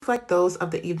reflect those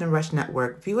of the Evening Rush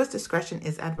Network. Viewers' discretion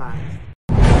is advised.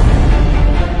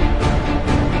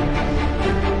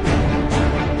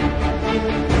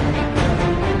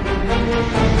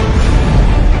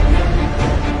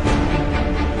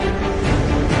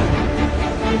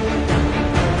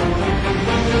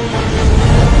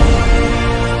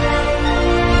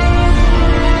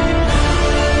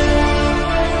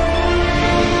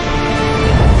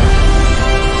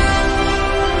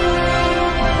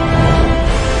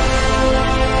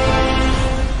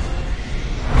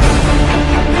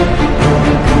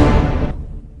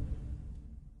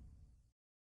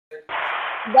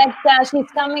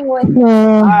 She's coming with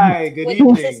Hi, good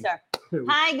evening. Sister.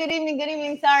 Hi, good evening, good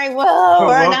evening. Sorry, whoa,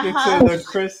 we're in a Welcome hush. to the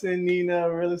Chris and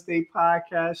Nina Real Estate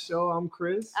Podcast Show. I'm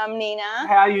Chris. I'm Nina.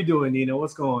 How you doing, Nina?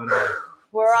 What's going on?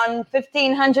 We're on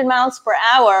 1,500 miles per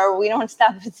hour. We don't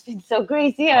stop. It's been so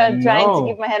crazy. Trying to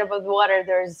keep my head above the water.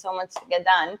 There's so much to get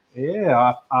done.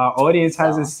 Yeah, our audience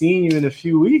hasn't seen you in a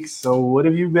few weeks. So what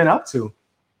have you been up to?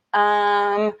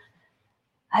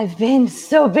 I've been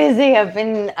so busy. I've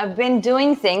been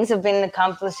doing things. I've been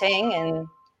accomplishing and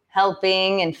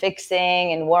helping and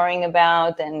fixing and worrying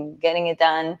about and getting it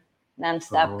done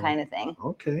nonstop kind of thing.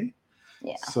 Okay.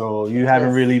 Yeah. So you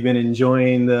haven't really been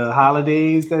enjoying the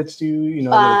holidays that the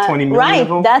 20 million right. of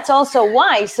them? That's also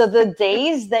why. So the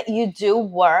days that you do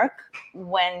work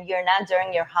when you're not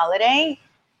during your holiday,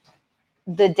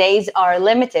 the days are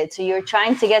limited. So you're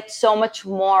trying to get so much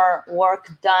more work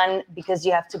done because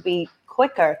you have to be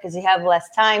quicker because you have less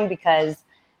time, because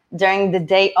during the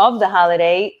day of the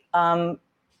holiday,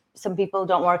 some people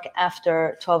don't work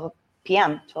after 12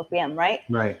 p.m., right?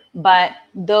 Right. But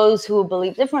those who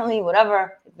believe differently,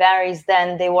 whatever, it varies,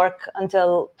 then they work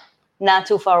until not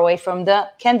too far away from the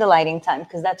candle lighting time,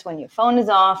 because that's when your phone is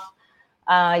off,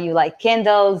 you light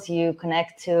candles, you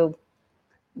connect to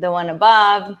the one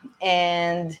above,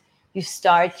 and you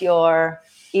start your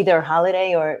either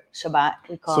holiday or Shabbat,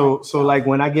 we call it. So like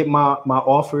when I get my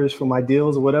offers for my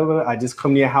deals or whatever, I just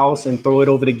come to your house and throw it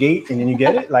over the gate and then you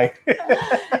get it? Like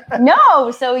No,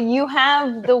 so you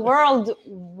have the world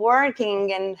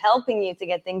working and helping you to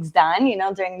get things done,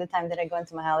 during the time that I go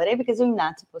into my holiday, because we're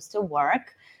not supposed to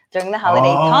work during the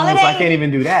holiday. So I can't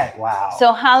even do that. Wow.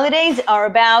 So holidays are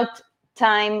about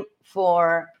time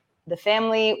for the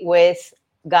family with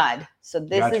God. So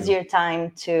this is your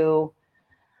time to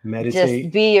meditate,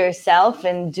 just be yourself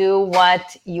and do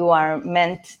what you are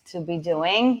meant to be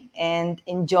doing and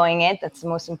enjoying it. That's the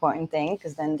most important thing,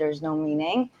 because then there's no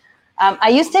meaning. I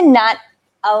used to I'm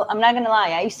not going to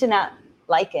lie. I used to not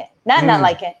like it. Not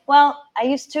like it. Well, I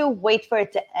used to wait for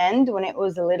it to end when it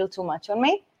was a little too much on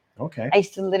me. Okay. I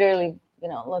used to literally,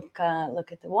 look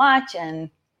at the watch,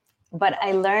 but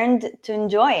I learned to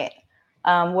enjoy it.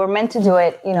 We're meant to do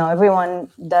it.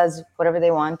 Everyone does whatever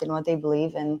they want and what they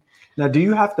believe. And now, do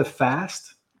you have to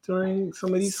fast during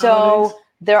some of these holidays? So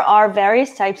there are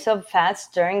various types of fasts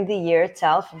during the year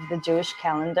itself of the Jewish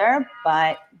calendar,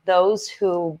 but those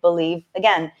who believe,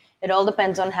 again, it all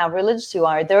depends on how religious you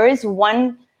are. There is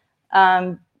one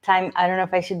time, I don't know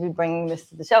if I should be bringing this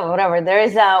to the show, but whatever. There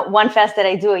is one fast that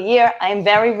I do a year. I'm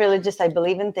very religious. I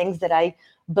believe in things that I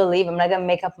believe. I'm not going to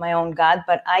make up my own God,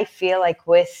 but I feel like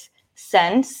with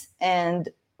sense and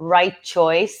right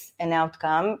choice and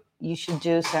outcome, you should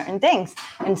do certain things.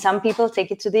 And some people take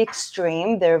it to the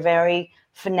extreme. They're very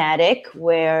fanatic,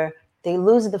 where they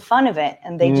lose the fun of it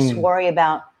and they just worry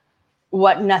about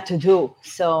what not to do.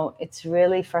 So it's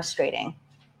really frustrating.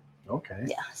 Okay.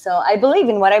 Yeah. So I believe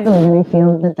in what I believe, and I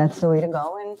feel that that's the way to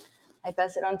go. And I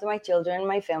pass it on to my children,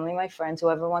 my family, my friends,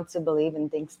 whoever wants to believe and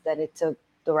thinks that it's the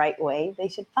right way, they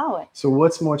should follow it. So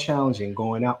what's more challenging,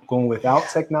 going without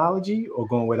technology or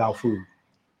going without food?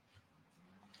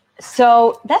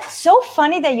 So that's so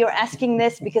funny that you're asking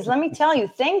this, because let me tell you,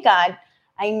 thank God,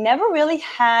 I never really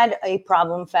had a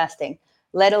problem fasting,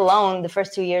 let alone the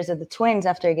first 2 years of the twins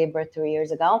after I gave birth 3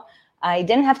 years ago. I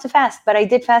didn't have to fast, but I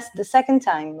did fast the second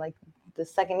time, like the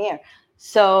second year.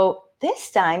 So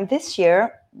this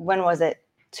year, when was it?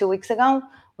 2 weeks ago,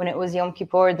 when it was Yom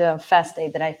Kippur, the fast day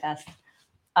that I fast.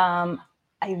 I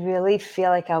really feel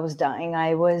like I was dying.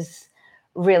 I was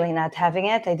really not having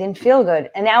it. I didn't feel good.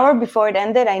 An hour before it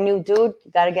ended, I knew, dude,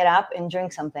 you got to get up and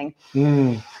drink something.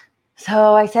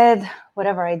 So I said,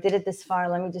 whatever, I did it this far.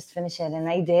 Let me just finish it. And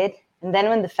I did. And then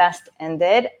when the fast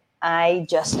ended, I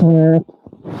just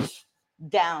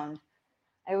down.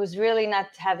 I was really not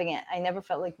having it. I never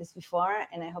felt like this before,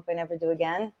 and I hope I never do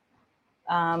again.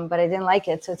 But I didn't like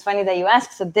it. So it's funny that you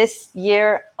asked. So this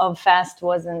year of fast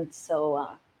wasn't so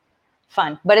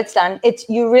fun, but it's done.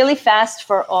 You really fast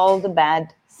for all the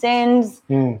bad sins,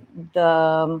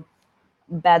 the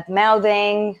bad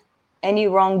mouthing, any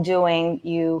wrongdoing,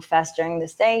 you fast during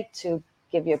this day to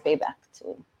give your payback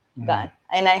to God.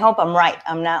 And I hope I'm right.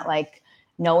 I'm not like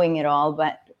knowing it all,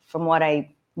 but from what I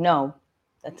know,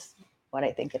 that's what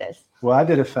I think it is. Well, I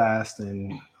did a fast,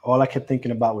 and all I kept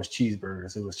thinking about was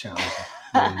cheeseburgers. It was challenging.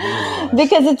 It really was.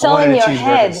 Because it's all in your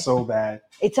head. So bad.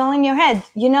 It's all in your head.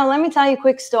 You know, let me tell you a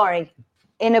quick story.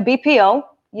 In a BPO,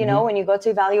 you know, when you go to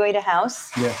evaluate a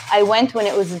house, I went when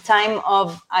it was the time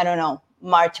of, I don't know,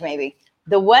 March maybe.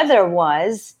 The weather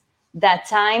was that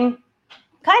time,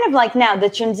 kind of like now, the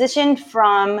transition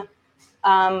from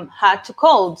hot to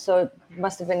cold. So it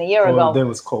must have been a year ago. Then it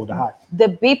was cold to hot. The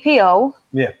BPO.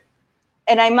 Yeah.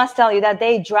 And I must tell you that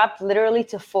day dropped literally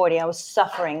to 40. I was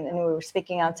suffering and we were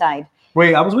speaking outside.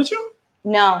 Wait, I was with you?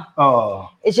 No. Oh.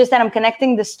 It's just that I'm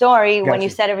connecting the story when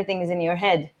you you said everything is in your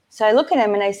head. So I look at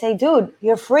him and I say, dude,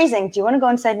 you're freezing. Do you want to go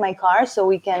inside my car so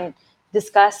we can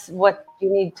discuss what you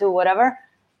need to, whatever?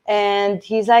 And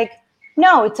he's like,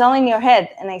 no, it's all in your head.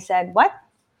 And I said, what?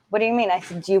 What do you mean? I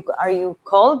said, are you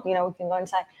cold? You know, we can go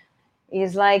inside.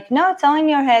 He's like, no, it's all in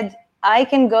your head. I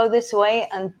can go this way.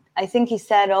 And I think he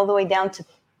said all the way down to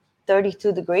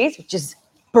 32 degrees, which is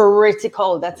pretty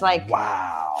cold. That's like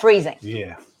freezing.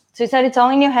 Yeah. So he said, it's all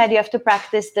in your head. You have to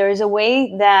practice. There is a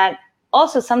way that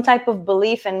also some type of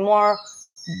belief and more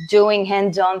doing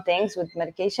hands-on things with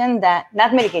medication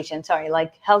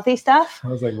like healthy stuff. I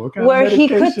was like, what kind where of he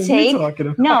could medication take, you talking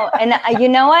about? no, and you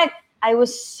know what? I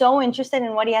was so interested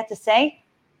in what he had to say.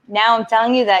 Now I'm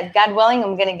telling you that God willing,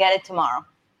 I'm going to get it tomorrow.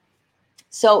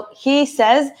 So he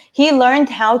says he learned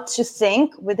how to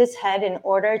think with his head in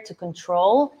order to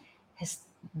control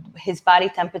his body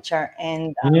temperature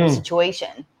and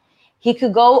situation. He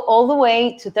could go all the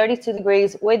way to 32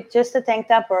 degrees with just a tank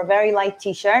top or a very light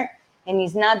t-shirt, and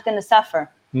he's not going to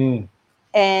suffer.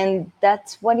 And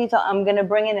that's what he thought. I'm going to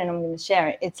bring it and I'm going to share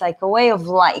it. It's like a way of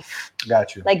life.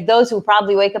 Got you. Like those who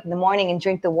probably wake up in the morning and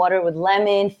drink the water with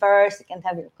lemon first. You can't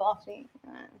have your coffee.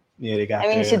 Yeah, they got I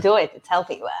mean, you should do it. It's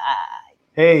healthy.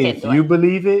 Hey, if you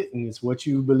believe it and it's what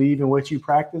you believe and what you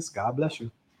practice, God bless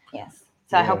you. Yes.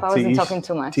 So I hope I wasn't talking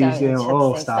too much.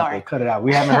 Stop it. Cut it out.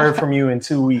 We haven't heard from you in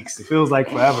 2 weeks. It feels like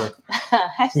forever. I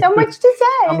have so much to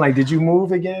say. I'm like, did you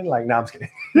move again? Like, no, I'm just kidding.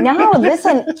 No,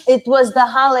 listen, it was the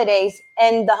holidays.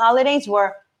 And the holidays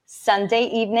were Sunday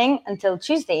evening until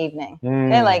Tuesday evening.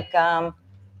 Okay, like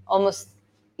almost,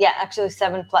 actually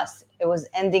 7+. It was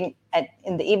ending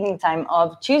in the evening time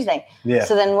of Tuesday. Yeah.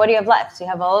 So then what do you have left? So you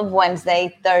have all of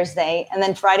Wednesday, Thursday, and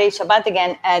then Friday, Shabbat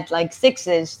again at like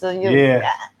 6-ish. So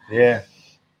Yeah.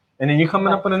 And then you're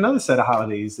coming up on another set of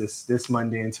holidays this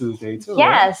Monday and Tuesday too.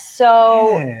 Yes. Right?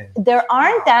 So there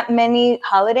aren't that many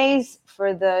holidays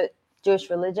for the Jewish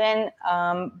religion,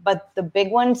 but the big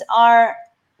ones are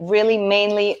really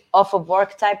mainly off of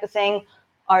work type of thing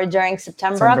are during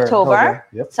September, October.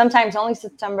 Yep. Sometimes only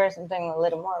September, something a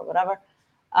little more, whatever.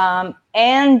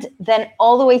 And then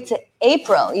all the way to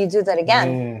April, you do that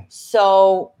again.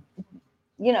 So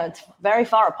it's very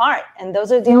far apart. And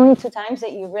those are the only 2 times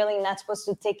that you're really not supposed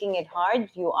to taking it hard.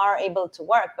 You are able to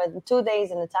work, but 2 days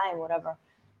in a time, whatever,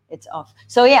 it's off.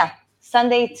 So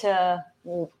Sunday to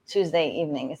Tuesday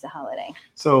evening is a holiday.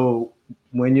 So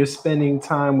when you're spending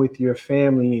time with your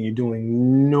family and you're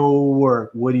doing no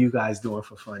work, what are you guys doing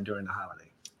for fun during the holiday?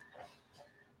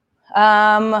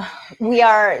 We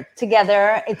are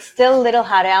together. It's still a little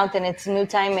hot out and it's new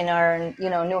time in our,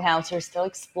 new house. We're still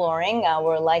exploring.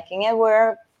 We're liking it.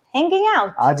 We're hanging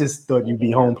out. I just thought you'd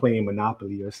be home playing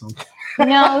Monopoly or something.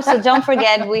 No, so don't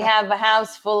forget, we have a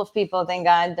house full of people. Thank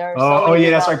God. There are so many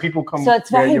people. That's right. People come. So it's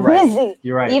very busy.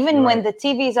 You're right. Even when the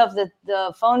TV's off,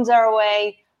 the phones are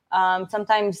away.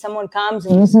 Sometimes someone comes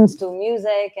and listens to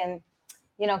music and,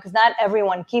 because not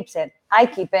everyone keeps it. I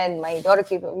keep it. My daughter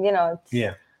keeps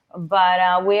it,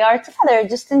 But we are together,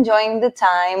 just enjoying the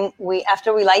time.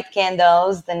 After we light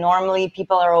candles, then normally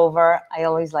people are over. I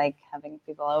always like having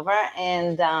people over,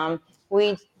 and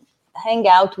we hang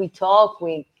out, we talk,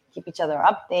 we keep each other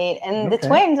update, and the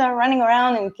twins are running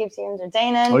around and keeps you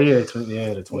entertaining. Oh yeah,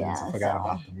 the twins. I forgot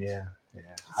about them. Yeah.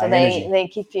 So they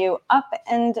keep you up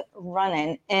and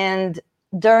running. And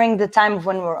during the time of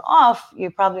when we're off,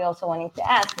 you're probably also wanting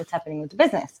to ask what's happening with the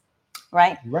business.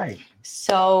 Right.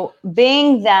 So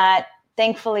being that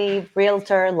thankfully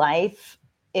realtor life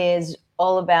is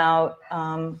all about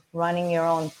running your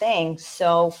own thing.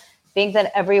 So being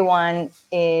that everyone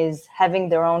is having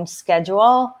their own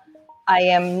schedule, I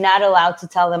am not allowed to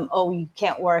tell them, oh, you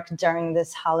can't work during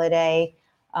this holiday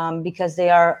because they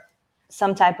are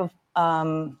some type of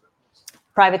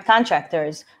private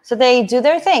contractors. So they do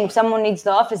their thing. If someone needs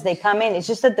the office, they come in. It's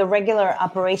just that the regular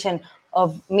operation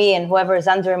of me and whoever is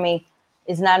under me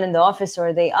is not in the office,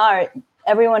 or they are,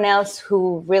 everyone else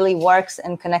who really works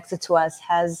and connected to us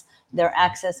has their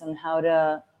access on how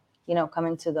to, come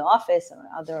into the office or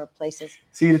other places.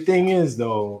 See, the thing is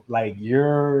though, like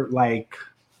you're like,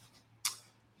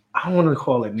 I don't want to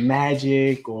call it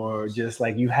magic or just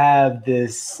like you have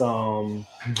this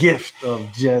gift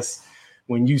of just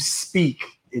when you speak,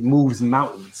 it moves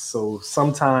mountains. So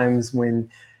sometimes when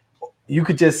you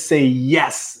could just say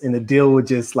yes and the deal would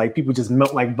just like people just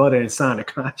melt like butter and sign a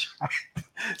contract.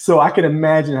 So I can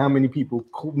imagine how many people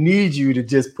need you to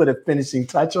just put a finishing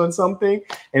touch on something.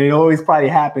 And it always probably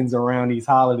happens around these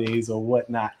holidays or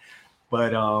whatnot.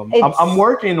 But I'm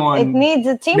working on. It needs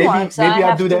a teamwork. Maybe so I I'll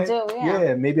have do that.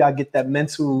 Yeah, maybe I'll get that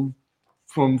mental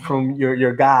from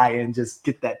your guy and just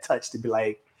get that touch to be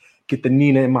like, get the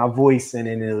Nina in my voice and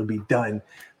then it'll be done.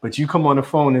 But you come on the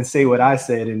phone and say what I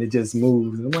said and it just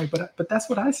moves. And I'm like, but that's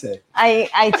what I said.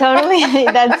 I totally,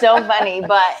 that's so funny.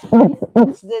 But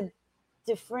it's the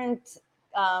different,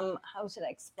 how should I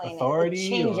explain Authority it? It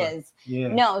changes. Yeah.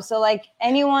 No, so like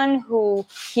anyone who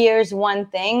hears one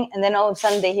thing and then all of a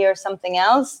sudden they hear something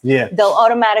else, they'll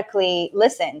automatically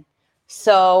listen.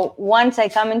 So once I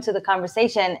come into the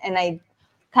conversation and I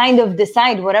kind of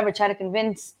decide whatever, try to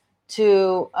convince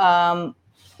to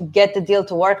get the deal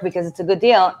to work because it's a good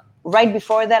deal. Right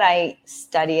before that, I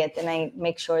study it and I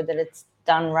make sure that it's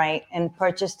done right and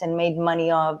purchased and made money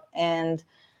of. And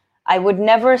I would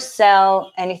never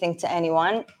sell anything to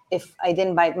anyone if I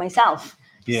didn't buy it myself.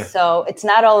 Yeah. So it's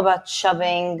not all about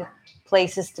shoving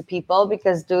places to people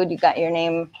because, dude, you got your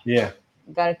name. Yeah.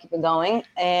 You got to keep it going.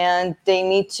 And they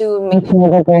need to make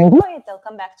sure that they enjoy it. They'll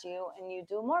come back to you and you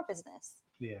do more business.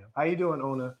 Yeah. How you doing,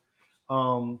 Ona?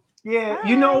 Yeah,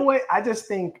 you know what? I just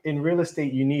think in real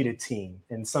estate, you need a team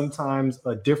and sometimes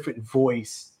a different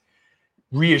voice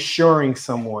reassuring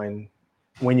someone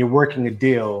when you're working a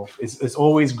deal. It's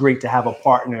always great to have a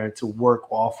partner to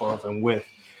work off of and with.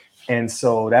 And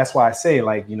so that's why I say,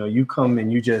 like, you come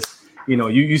and you just,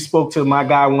 you spoke to my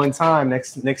guy one time.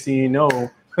 Next thing you know,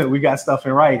 we got stuff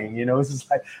in writing. It's just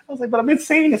like, I was like, but I've been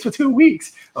saying this for 2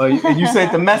 weeks. And you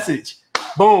sent the message.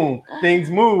 Boom, things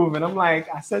move. And I'm like,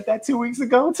 I said that 2 weeks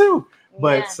ago too.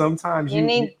 But sometimes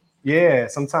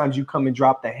sometimes you come and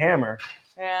drop the hammer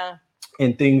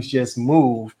and things just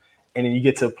move. And then you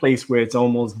get to a place where it's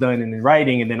almost done in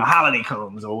writing and then a holiday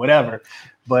comes or whatever.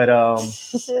 But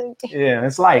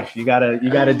it's life. You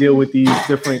gotta deal with these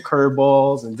different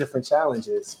curveballs and different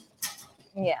challenges.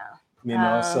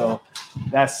 Yeah. So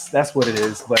that's what it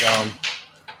is. But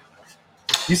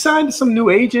you signed some new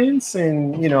agents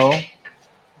and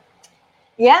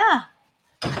Yeah,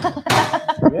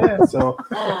 so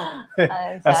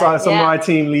I saw some of my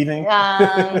team leaving.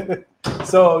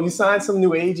 So you signed some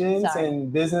new agents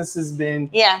and business has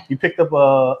been, you picked up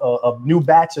a new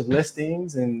batch of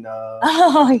listings and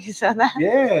you saw that?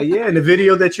 Yeah. And the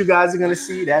video that you guys are going to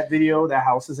see, that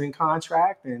house is in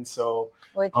contract. And so,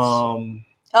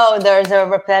 there's a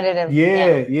repetitive.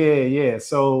 Yeah.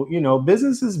 So,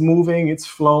 business is moving, it's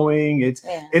flowing.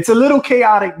 It's a little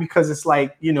chaotic because it's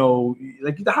like,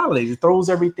 like the holidays, it throws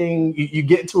everything. You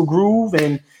get into a groove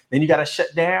and then you got to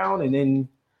shut down and then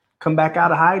come back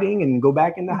out of hiding and go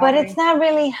back into hiding. But it's not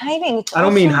really hiding. I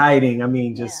don't mean hiding. I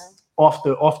mean, just off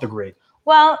the grid.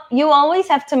 Well, you always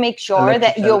have to make sure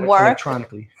that your work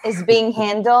is being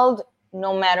handled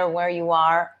no matter where you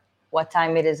are, what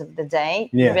time it is of the day.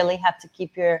 You really have to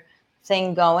keep your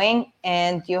thing going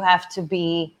and you have to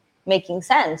be making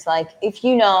sense. Like if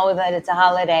you know that it's a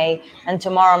holiday and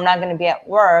tomorrow I'm not going to be at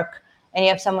work and you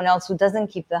have someone else who doesn't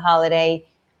keep the holiday,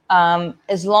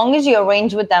 as long as you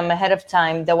arrange with them ahead of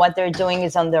time that what they're doing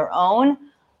is on their own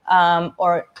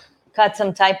or cut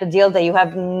some type of deal that you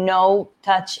have no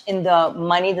touch in the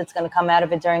money that's going to come out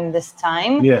of it during this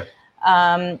time,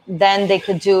 then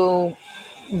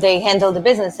they handle the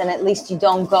business and at least you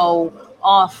don't go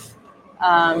off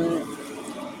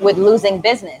with losing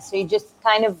business. So you just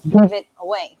kind of give it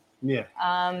away.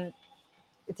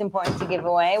 It's important to give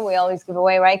away. We always give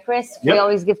away, right, Chris? We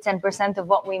always give 10% of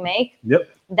what we make.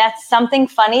 That's something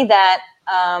funny that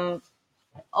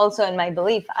also in my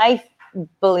belief, I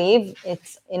believe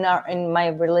it's in my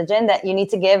religion that you need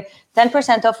to give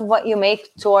 10% off of what you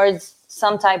make towards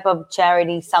some type of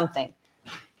charity, something.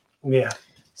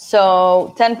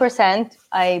 So 10%,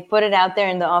 I put it out there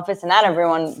in the office and not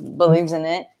everyone believes in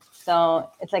it. So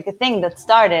it's like a thing that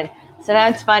started. So now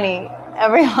it's funny.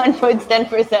 Everyone puts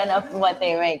 10% off of what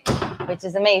they make, which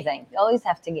is amazing. You always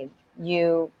have to give.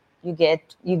 You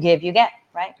get,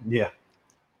 right? Yes,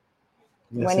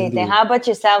 when you think, how about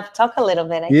yourself? Talk a little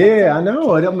bit. I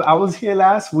know. I was here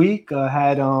last week.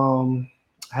 I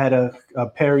I had a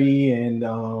Perry and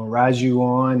Raju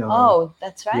on. Oh,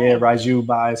 that's right. Yeah, Raju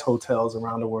buys hotels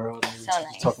around the world. And So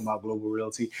nice. Talking about global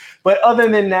realty. But other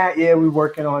than that, yeah, we're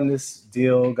working on this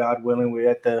deal. God willing, we're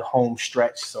at the home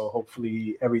stretch. So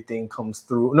hopefully everything comes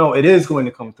through. No, it is going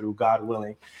to come through, God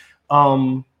willing.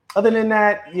 Other than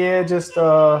that, yeah, just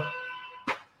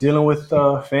dealing with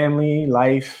family,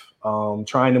 life,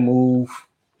 trying to move.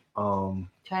 Trying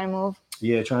to move.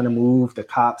 Yeah, trying to move. The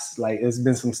cops, like, there's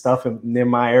been some stuff near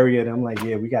my area that I'm like,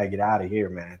 yeah, we got to get out of here,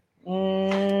 man.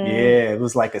 Yeah, it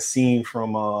was like a scene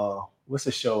from what's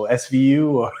the show,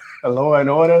 SVU or Law and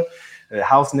Order. The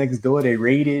house next door, they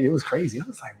raided. It was crazy. I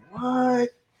was like, what?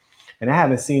 And I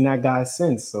haven't seen that guy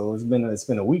since. So it's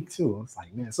been a week too. I was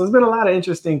like, man. So it's been a lot of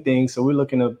interesting things. So we're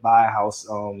looking to buy a house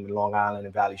in Long Island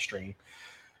and Valley Stream.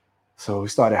 So we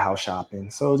started house shopping.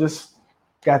 So just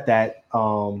got that.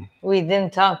 We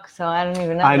didn't talk, so I don't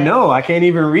even know. I know. I can't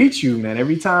even reach you, man.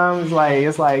 Every time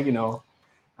it's like, you know,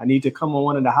 I need to come on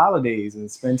one of the holidays and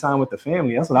spend time with the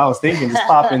family. That's what I was thinking, just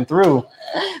popping through.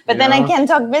 But then I can't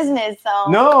talk business,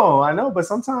 so. No, I know. But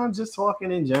sometimes just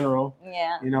talking in general.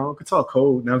 Yeah. You know, could talk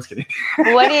code. No, I'm just kidding.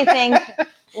 What do you think?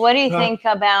 What do you think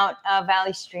about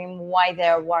Valley Stream? Why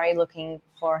are you looking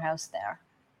for a house there?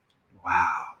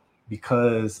 Wow.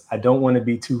 Because I don't want to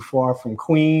be too far from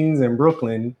Queens and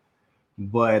Brooklyn,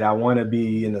 but I want to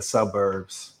be in the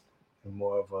suburbs,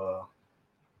 more of a,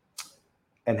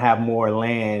 and have more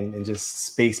land and just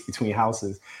space between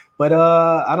houses. But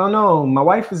I don't know. My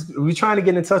wife we're trying to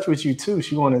get in touch with you too.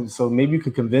 So maybe you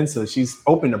could convince her. She's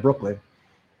open to Brooklyn.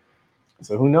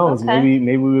 So who knows? Okay.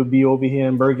 Maybe we'll be over here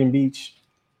in Bergen Beach.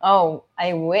 Oh,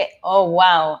 Oh,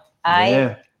 wow.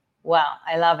 Wow,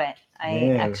 I love it.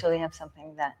 I actually have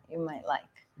something that you might like.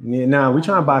 Yeah, no, we're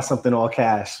trying to buy something all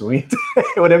cash. So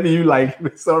whatever you like,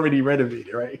 it's already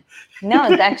renovated, right?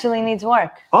 No, it actually needs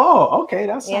work. Oh, okay.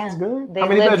 That sounds good. They How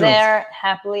many live bedrooms? there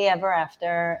happily ever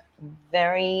after.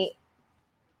 Very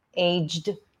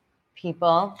aged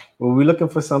people. Well, we're looking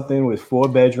for something with 4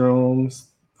 bedrooms,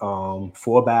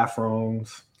 4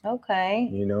 bathrooms. Okay.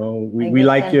 You know, we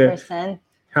like your 10%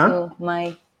 huh? to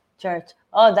my church.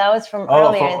 Oh, that was from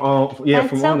earlier. Yeah, that's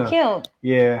from so Ona. cute.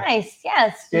 Yeah. Nice.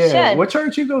 Yes, you Yeah. should. What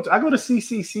church you go to? I go to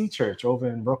CCC Church over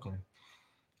in Brooklyn.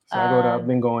 So I've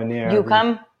been going there. You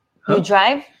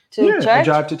drive to church? I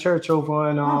drive to church over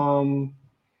in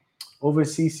over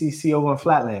CCC over in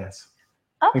Flatlands.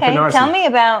 Okay, tell me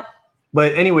about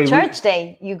But anyway, church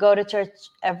day. You go to church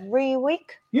every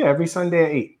week? Yeah, every Sunday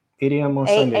at 8 a.m. on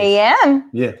Sundays. 8 a.m.?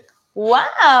 Yeah.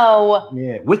 Wow.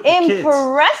 Yeah, with the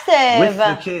impressive. Kids. With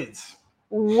the kids.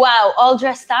 Wow, all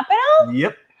dressed up and all?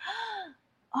 Yep.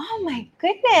 Oh my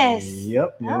goodness.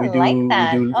 Yep. I like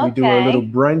that. We do a little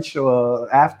brunch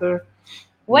after.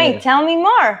 Wait, tell me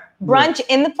more. Brunch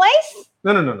in the place?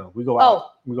 No. We go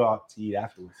out. We go out to eat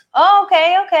afterwards. Oh,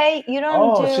 okay. You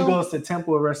don't do... she goes to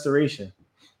Temple of Restoration.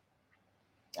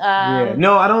 Yeah.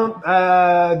 No, I don't.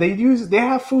 They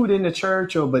have food in the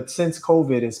church, but since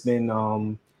COVID, it's been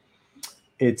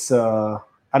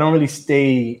I don't really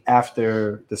stay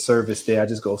after the service there. I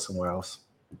just go somewhere else.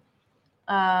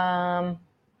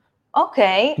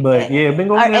 Okay. But yeah, I've been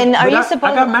going there. And I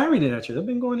got married in that church. I've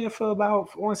been going there for about,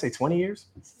 I want to say 20 years.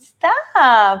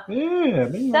 Stop. Yeah.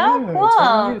 So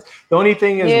cool. The only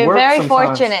thing is you're work very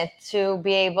sometimes. fortunate to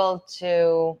be able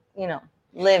to,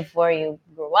 live where you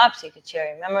grew up so you could share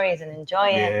your memories and enjoy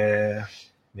it.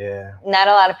 Yeah. Not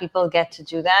a lot of people get to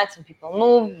do that. Some people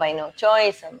move by no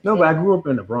choice. No, but I grew up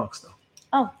in the Bronx though.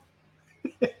 Oh.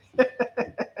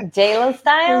 J-Lo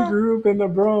style? I grew up in the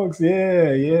Bronx.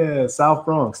 Yeah. South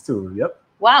Bronx too. Yep.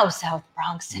 Wow, South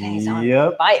Bronx today is on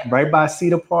fire. Right by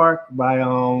Cedar Park, by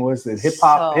what's it, Hip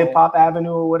Hop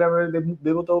Avenue or whatever they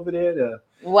built over there.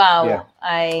 Wow. Yeah.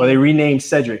 Well, they renamed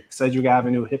Cedric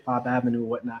Avenue, Hip Hop Avenue,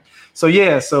 whatnot. So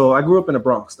I grew up in the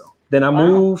Bronx though. Then I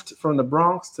moved from the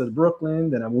Bronx to Brooklyn.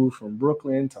 Then I moved from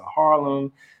Brooklyn to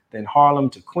Harlem. Then Harlem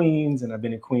to Queens, and I've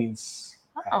been in Queens.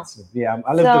 Oh.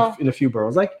 I lived in a few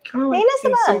boroughs, like kind of like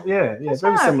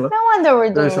very similar. No wonder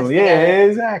we're doing this together.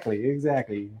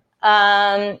 Exactly.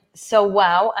 So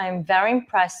wow, I'm very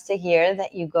impressed to hear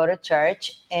that you go to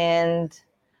church, and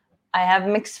I have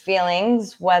mixed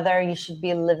feelings whether you should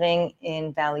be living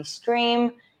in Valley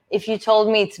Stream. If you told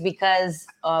me it's because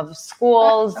of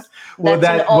schools, that's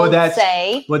an old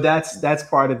say. Well, that's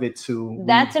part of it too.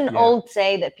 That's an old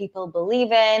say that people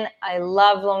believe in. I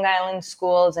love Long Island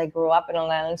schools. I grew up in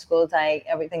Long Island schools.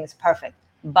 Everything is perfect.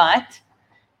 But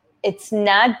it's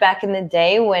not back in the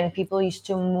day when people used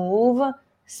to move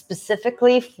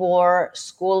specifically for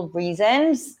school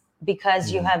reasons, because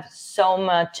you have so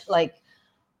much, like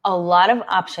a lot of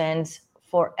options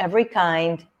for every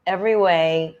kind, every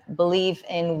way, believe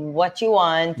in what you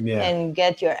want, Yeah. and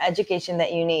get your education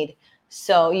that you need.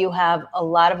 So you have a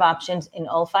lot of options in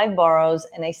all 5 boroughs,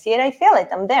 and I see it, I feel it,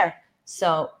 I'm there.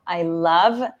 So I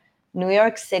love New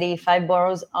York City. 5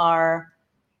 boroughs are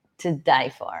to die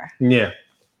for. Yeah.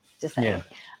 Just saying. Yeah.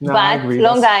 No, I But agree.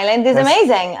 Long Island is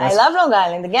amazing. I that's- love Long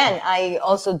Island. Again, I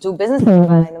also do business in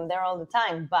Long Island. I'm there all the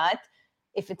time. But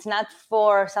if it's not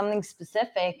for something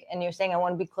specific and you're saying I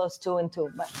want to be close to and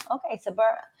to, but okay,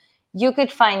 suburban, you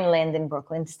could find land in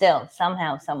Brooklyn still,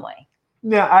 somehow, some way.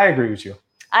 Yeah, I agree with you.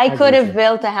 I agree could with have you.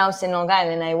 built a house in Long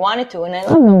Island. I wanted to, and I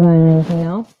love Long Island, you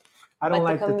know. I don't But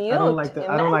like the the commute, I don't like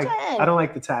the I don't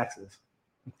like the taxes.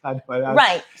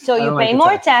 Right. So you don't pay like the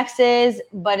more taxes,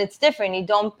 but it's different. You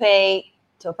don't pay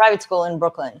to a private school in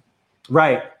Brooklyn.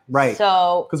 Right.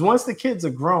 So Because once the kids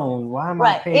are grown, why am I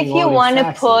right, paying if you all want these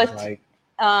to taxes?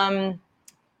 put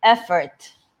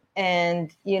effort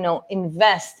and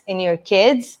invest in your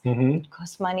kids, it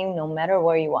costs money no matter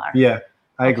where you are. Yeah,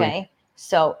 I agree. Okay.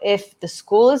 So if the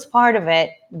school is part of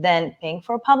it, then paying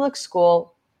for a public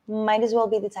school might as well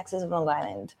be the taxes of Long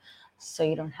Island. So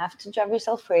you don't have to drive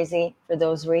yourself crazy for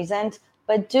those reasons.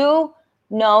 But do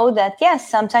know that, yes,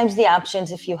 sometimes the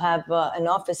options, if you have an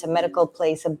office, a medical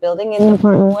place, a building, an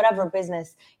apartment, whatever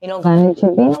business in Long Island,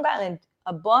 should be in Long Island.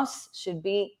 A boss should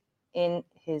be in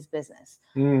his business.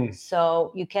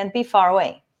 So you can't be far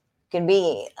away. You can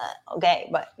be, okay,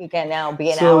 but you can now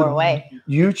be an hour away.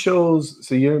 You chose,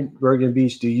 so you're in Bergen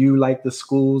Beach. Do you like the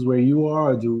schools where you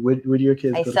are, or where do your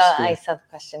kids go to school? I saw the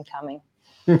question coming.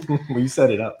 Well, you set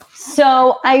it up.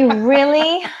 So I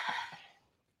really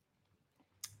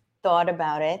thought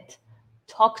about it,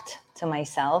 talked to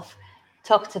myself,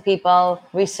 talked to people,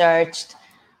 researched,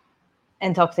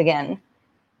 and talked again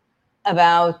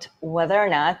about whether or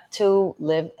not to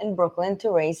live in Brooklyn to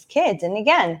raise kids. And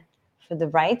again, for the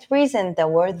right reason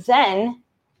that were then,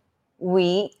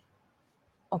 my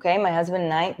husband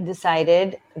and I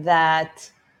decided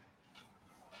that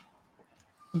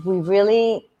we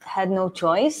really had no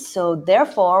choice. So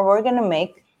therefore, we're going to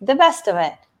make the best of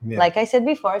it. Yeah. Like I said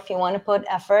before, if you want to put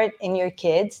effort in your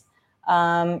kids,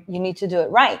 you need to do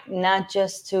it right, not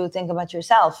just to think about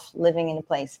yourself living in a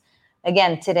place.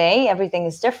 Again, today, everything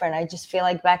is different. I just feel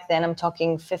like back then, I'm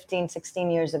talking 15,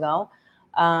 16 years ago,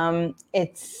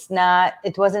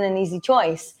 it wasn't an easy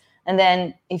choice. And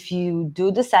then if you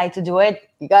do decide to do it,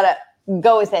 you got to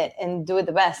go with it and do it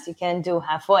the best. You can't do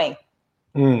halfway.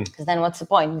 Because then what's the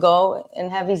point? Go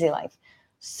and have easy life.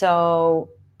 So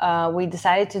we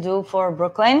decided to do for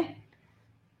Brooklyn.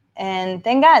 And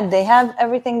thank God they have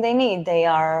everything they need. They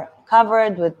are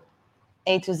covered with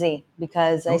A to Z.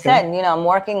 Because I said, I'm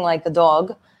working like a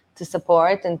dog to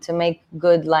support and to make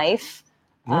good life.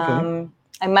 I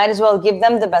might as well give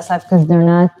them the best life because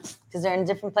they're in a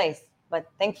different place. But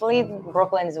thankfully,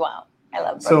 Brooklyn as well. I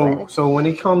love Brooklyn. So when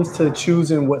it comes to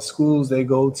choosing what schools they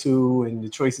go to and the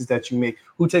choices that you make,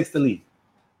 who takes the lead?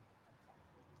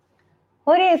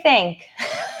 Who do you think?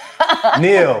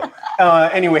 Neil.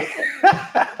 Anyway,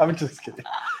 I'm just kidding.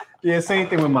 Yeah, same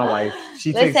thing with my wife.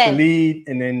 She takes the lead,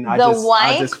 and then I just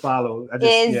follow.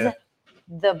 The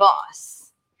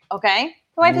boss. Okay?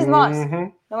 The wife is the boss,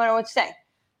 no matter what you say.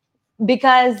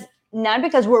 Not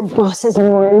because we're bosses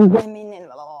and we're women and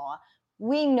blah, blah, blah.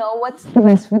 We know what's the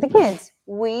best for the kids.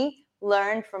 We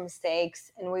learn from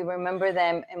mistakes and we remember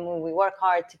them. And when we work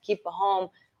hard to keep a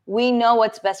home, we know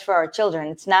what's best for our children.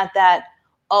 It's not that,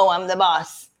 I'm the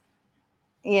boss,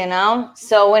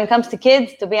 So when it comes to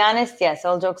kids, to be honest, yes,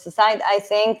 all jokes aside, I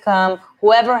think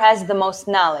whoever has the most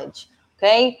knowledge,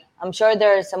 okay? I'm sure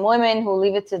there are some women who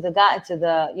leave it to the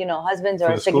husbands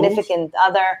or a significant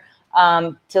other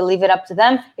to leave it up to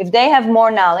them. If they have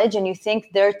more knowledge and you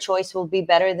think their choice will be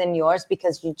better than yours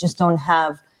because you just don't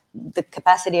have the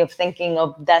capacity of thinking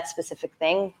of that specific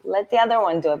thing, let the other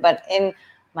one do it. But in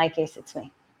my case, it's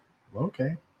me.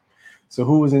 Okay. So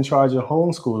who was in charge of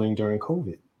homeschooling during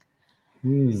COVID?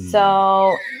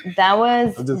 So that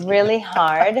was really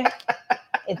hard.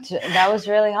 That was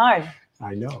really hard.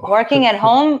 I know. Working at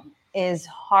home is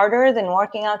harder than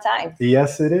working outside.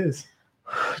 Yes, it is.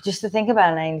 Just to think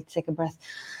about it, I need to take a breath.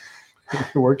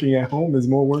 Working at home is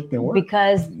more work than work.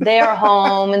 Because they're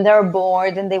home and they're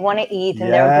bored and they want to eat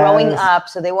and they're growing up,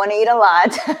 so they want to eat a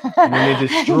lot. And then they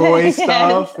destroy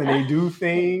stuff and they do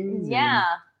things. Yeah.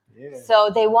 So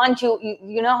they want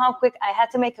you know how quick, I had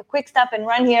to make a quick stop and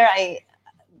run here. I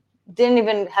didn't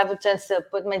even have a chance to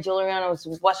put my jewelry on. I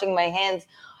was washing my hands.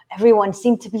 Everyone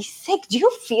seemed to be sick. Do you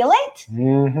feel it?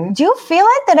 Mm-hmm. Do you feel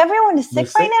it that everyone is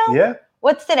sick right now? Yeah.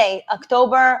 What's today?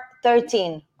 October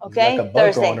 13. Okay, like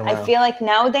Thursday. I feel like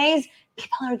nowadays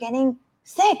people are getting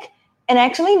sick And I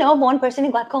actually know one person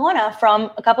who got corona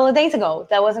from a couple of days ago.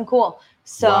 That wasn't cool.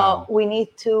 So Wow. we need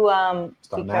to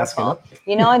Start be masking careful. up.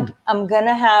 You know what? I'm going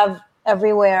to have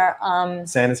everywhere.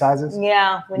 Sanitizers?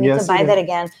 Yeah, we need Yeah, I to see buy that. that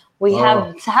again. We Oh.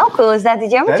 have, so how cool is that?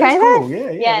 Did you ever That try is that? cool. Yeah,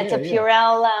 Yeah, it's a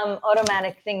Purell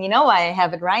automatic thing. You know why I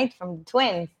have it, right? From the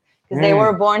twins. Because they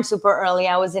were born super early.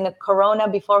 I was in a corona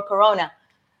before corona.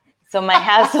 So my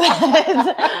house was...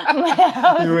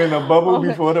 You were in a bubble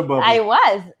before the bubble. I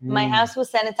was. My house was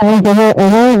sanitized. I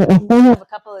have a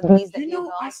couple of these that You know,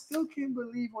 go. I still can't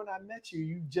believe when I met you,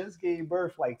 you just gave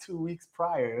birth like 2 weeks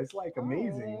prior. It's like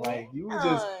amazing. Like you were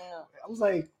just, I was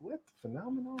like, what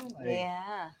phenomenon? Like,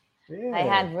 Yeah. yeah. I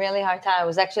had really hard time. I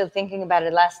was actually thinking about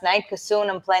it last night because soon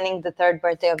I'm planning the third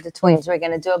birthday of the twins. We're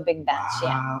going to do a big batch. Yeah,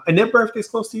 Wow. And their birthday's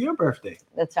close to your birthday.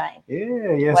 that's right.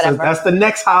 Yeah. Whatever. So that's the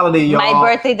next holiday, y'all. My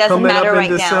birthday doesn't Coming matter up in right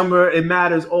now. December, it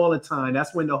matters all the time.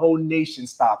 That's when the whole nation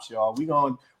stops, y'all.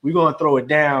 We're gonna throw it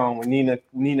down when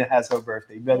Nina has her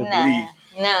birthday. You better believe.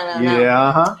 No.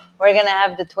 Yeah, We're going to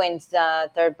have the twins'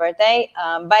 third birthday.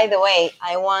 By the way,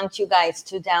 I want you guys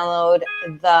to download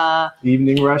the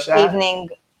Evening Rush app. Evening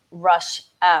Rush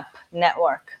app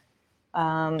network.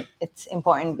 It's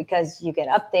important because you get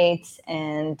updates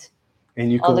and And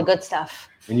you all the can good stuff.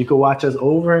 and you can watch us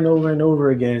over and over and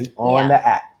over again on the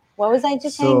app. What was I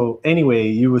just saying? So anyway,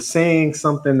 you were saying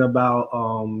something about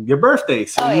your birthday.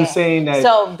 So you were saying that.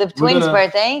 So the twins'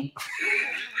 birthday.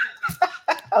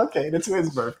 Okay, the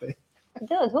twins' birthday.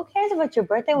 Dude, who cares about your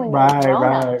birthday when you're grown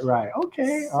up? Right.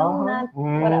 Okay. So not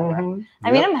whatever.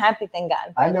 I mean, I'm happy, thank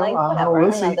God. But I know, like, whatever. we'll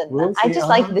I'm see, not we'll I see, just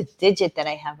like the digit that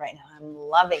I have right now. I'm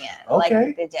loving it. I like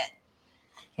the digit.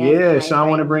 Yeah, Sean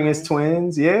want to bring his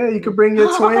twins. Yeah, you could bring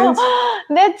your twins.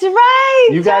 That's right.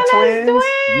 You got Sean has twins.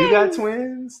 You got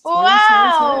twins.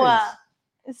 Wow.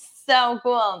 So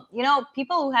cool. You know,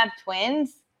 people who have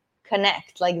twins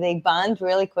connect, like they bond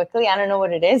really quickly. I don't know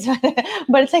what it is,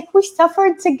 but it's like we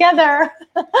suffered together.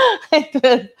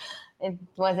 It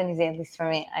wasn't easy, at least for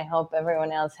me. I hope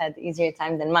everyone else had easier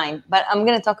time than mine. But I'm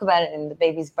going to talk about it in the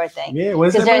baby's birthday. Yeah,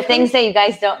 when's because their there are birthday? things that you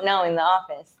guys don't know in the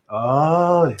office.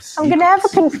 Oh, I'm going to have a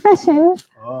confession.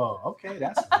 Oh, okay.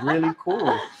 That's really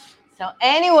cool. So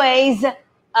anyways,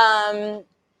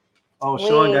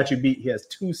 Sean got you beat. He has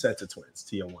 2 sets of twins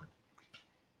to your 1.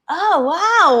 Oh,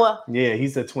 wow. Yeah,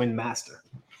 he's a twin master.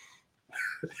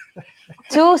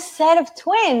 2 set of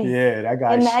twins. Yeah, that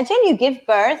guy. Imagine you give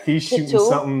birth He's to shooting 2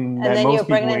 something and that then most you're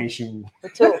people pregnant ain't shooting.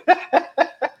 with 2.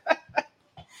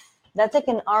 That's like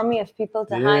an army of people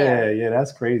to hire. Yeah,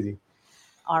 that's crazy.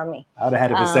 Army. I would have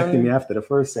had a vasectomy after the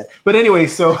first set. But anyway,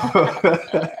 so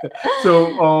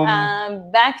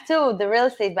back to the real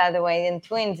estate, by the way, and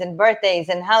twins and birthdays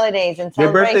and holidays and their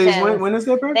celebrations. birthdays, when is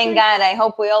their birthday? Thank God. I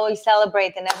hope we always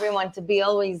celebrate and everyone to be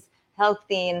always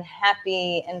healthy and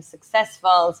happy and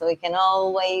successful so we can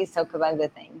always talk about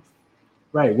good things.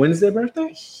 Right. When is their birthday?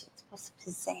 You're supposed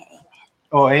to say amen.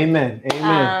 Oh, amen.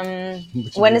 Amen.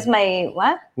 When is my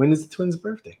what? When is the twins'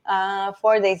 birthday?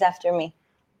 4 days after me.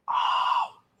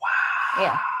 Oh, wow.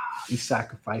 Yeah. You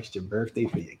sacrificed your birthday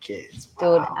for your kids.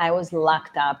 Dude, Wow. I was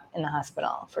locked up in the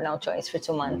hospital for no choice for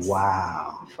 2 months.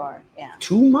 Wow.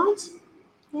 2 months?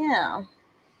 Yeah.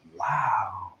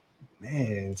 Wow.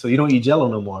 Man. So you don't eat Jell-O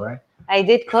no more, right? I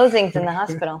did closings in the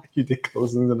hospital. You did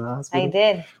closings in the hospital? I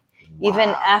did. Wow. Even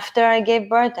after I gave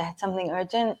birth, I had something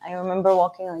urgent. I remember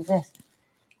walking like this.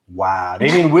 Wow. They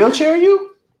didn't wheelchair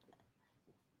you?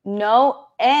 No,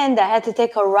 and I had to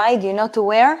take a ride, you know, to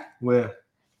where? Where?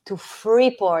 To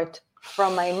Freeport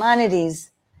from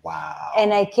Maimonides. Wow.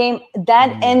 And I came,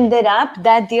 that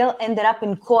deal ended up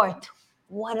in court.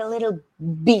 What a little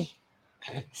B.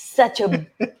 Such a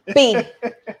B.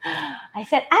 I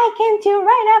said, I came to you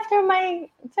right after my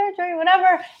surgery,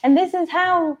 whatever. And this is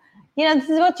how, this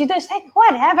is what you do. She's like,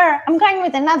 whatever. I'm going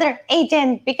with another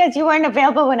agent because you weren't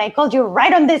available when I called you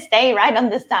right on this day, right on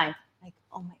this time. Like,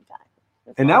 oh my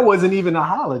God. And that wasn't even a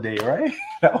holiday, right?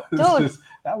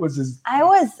 That was just. I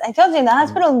told you in the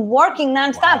hospital working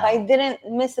nonstop. Wow. I didn't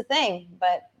miss a thing,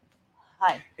 but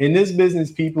hi. In this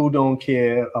business, people don't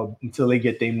care until they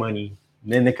get their money.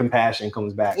 Then the compassion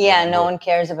comes back. Yeah, no one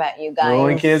cares about you guys. No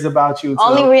one cares about you.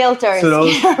 Only realtors.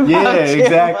 Yeah,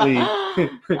 exactly.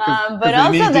 But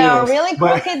also there are really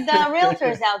crooked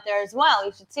realtors out there as well.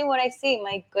 You should see what I see.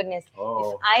 My goodness.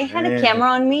 Oh, if I had a camera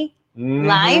on me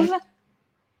live,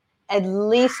 at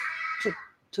least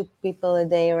two people a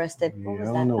day arrested. Yeah, I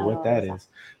don't know what that is.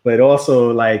 But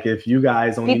also, like, if you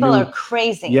guys only people are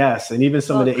crazy. Yes, and even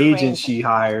some of the People are agents crazy. she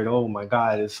hired, oh my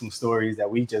God, there's some stories that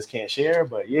we just can't share.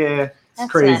 But yeah, it's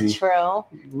That's crazy. not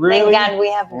true. Really? Thank God we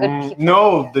have good people.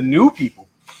 No, the new people.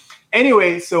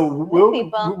 Anyway, so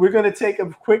people. we're going to take a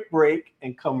quick break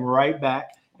and come right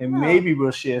back. And maybe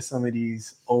we'll share some of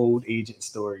these old agent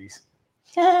stories.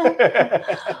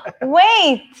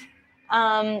 Wait.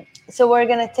 So we're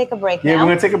going to take a break now. Yeah, we're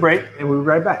going to take a break and we'll be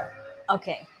right back.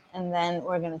 Okay. And then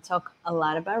we're going to talk a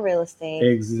lot about real estate.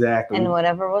 Exactly. And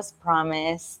whatever was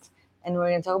promised. And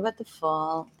we're going to talk about the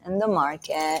fall and the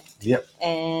market. Yep.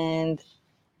 And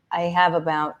I have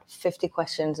about 50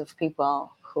 questions of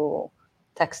people who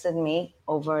texted me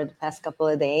over the past couple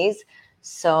of days.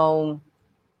 So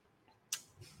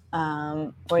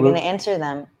we're going to answer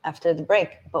them after the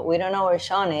break. But we don't know where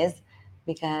Sean is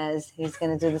because he's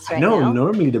going to do this right now. No,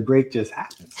 normally the break just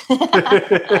happens. Well,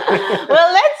 let's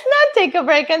not take a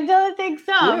break until it takes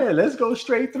off. Yeah, let's go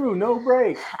straight through. No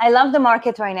break. I love the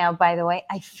market right now, by the way.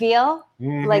 I feel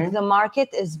like the market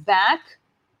is back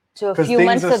to a few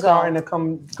months ago. Because things are starting to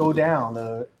go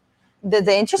down.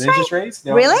 The interest rates?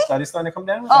 Really? Are they starting to come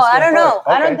down? Oh, I don't know.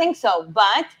 Okay. I don't think so.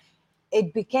 But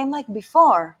it became like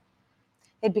before.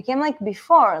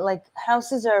 Like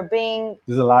houses are being...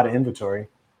 There's a lot of inventory.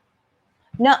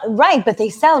 No, right. But they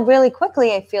sell really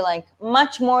quickly, I feel like.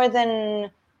 Much more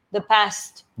than the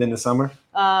past... Than the summer?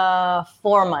 4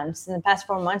 months. In the past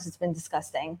 4 months, it's been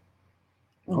disgusting.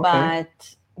 Okay.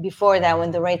 But before that,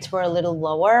 when the rates were a little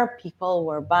lower, people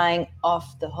were buying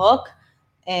off the hook.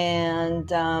 And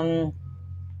now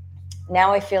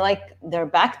I feel like they're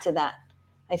back to that.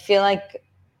 I feel like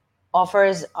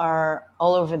offers are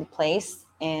all over the place.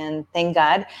 And thank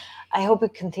God. I hope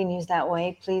it continues that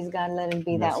way. Please, God, let it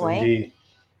be that way. Indeed.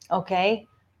 Okay.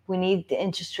 We need the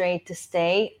interest rate to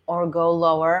stay or go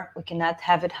lower. We cannot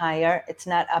have it higher. It's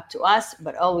not up to us,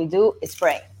 but all we do is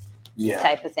pray. Yeah.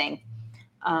 Type of thing.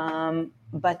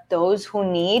 But those who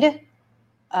need...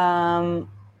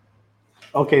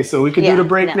 Okay, so we can do the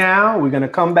break now. We're going to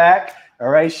come back. All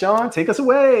right, Sean, take us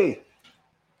away.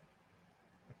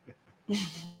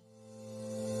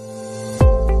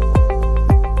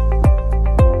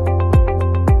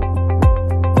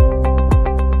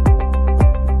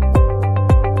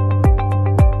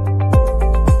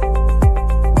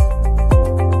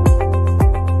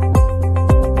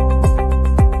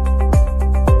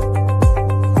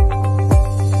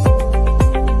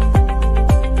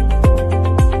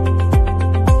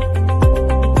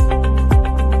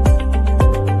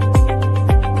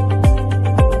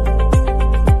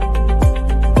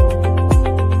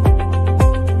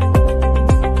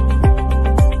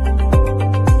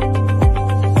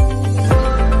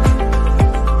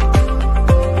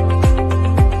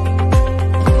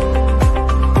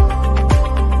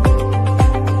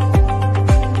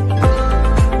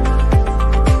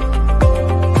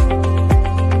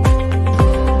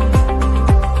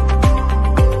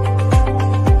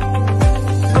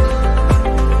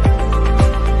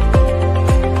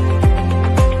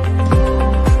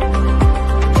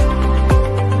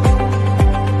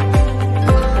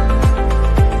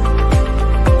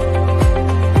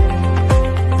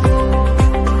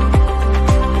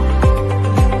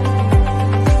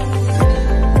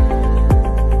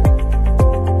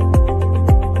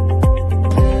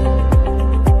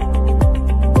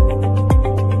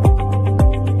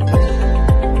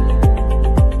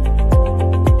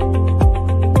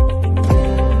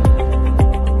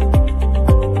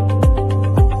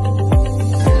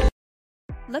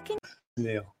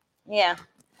 Yeah.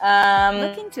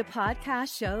 Looking to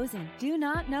podcast shows and do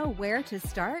not know where to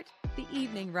start? The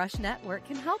Evening Rush Network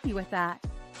can help you with that.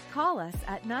 Call us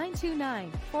at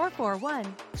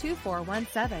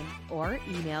 929-441-2417 or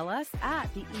email us at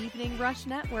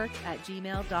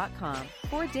theeveningrushnetwork@gmail.com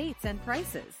for dates and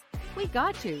prices. We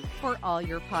got you for all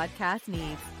your podcast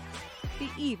needs. The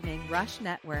Evening Rush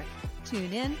Network.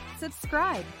 Tune in,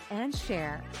 subscribe, and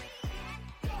share.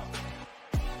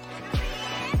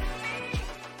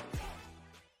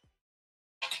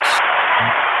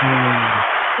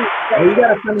 Oh, you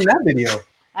gotta send me that video.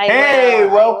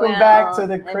 Welcome back to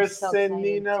the Chris and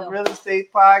Nina Real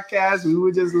Estate Podcast. We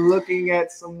were just looking at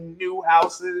some new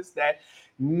houses that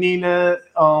Nina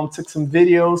took some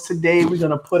videos today. We're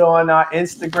gonna put on our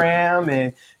Instagram,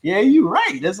 and yeah, you're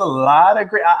right. There's a lot of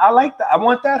great. I like that. I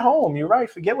want that home. You're right.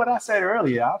 Forget what I said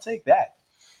earlier. I'll take that.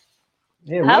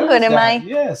 Yeah, how good am I?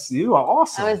 Yes, you are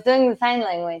awesome. I was doing the sign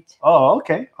language. Oh,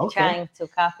 okay. Trying to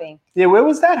copy. Yeah, where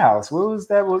was that house? Where was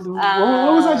that? What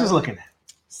was I just looking at?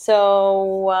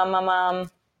 So, my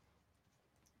mom,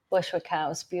 Bushwick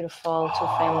House, beautiful,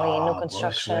 2-family, new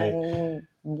construction, Bushwick.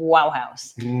 Wow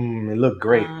house. It looked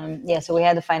great. So we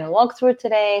had the final walkthrough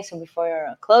today. So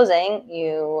before closing,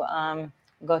 you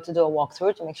go to do a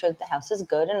walkthrough to make sure that the house is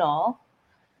good and all.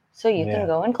 So you can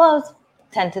go and close.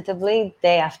 Tentatively,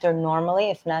 day after normally,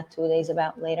 if not 2 days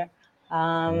about later.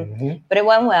 But it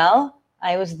went well.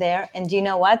 I was there. And do you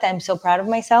know what I'm so proud of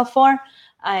myself for?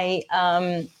 I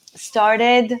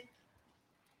started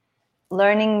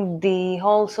learning the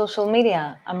whole social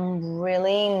media. I'm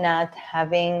really not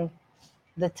having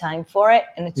the time for it.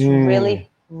 And it's really,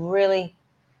 really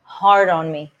hard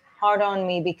on me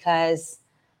because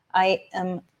I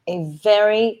am a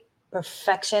very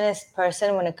perfectionist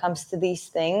person when it comes to these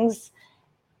things.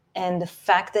 And the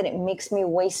fact that it makes me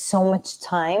waste so much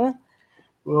time,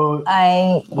 Well,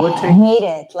 I hate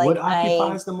it. Like, what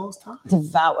occupies the most time?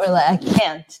 Devour. Like, I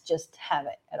can't just have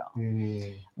it at all.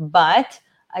 But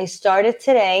I started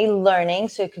today learning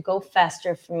so it could go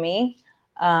faster for me.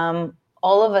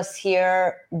 All of us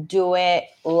here do it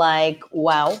like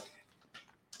wow.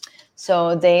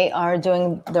 So they are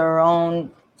doing their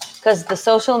own, because the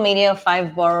social media of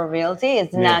 5 Borough Realty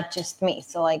is not just me.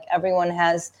 So like everyone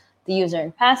has the user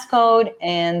and passcode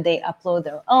and they upload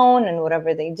their own and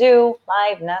whatever they do,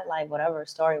 live, not live, whatever,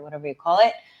 story, whatever you call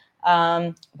it.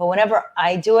 But whenever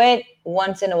I do it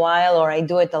once in a while, or I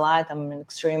do it a lot, I'm an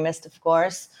extremist, of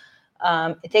course.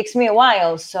 It takes me a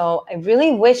while. So I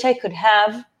really wish I could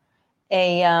have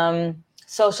a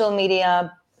social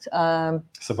media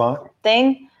Savant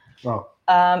thing. Oh.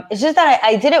 It's just that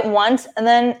I did it once, and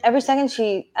then every second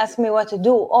she asked me what to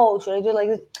do. Oh, should I do it like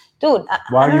this? Dude, I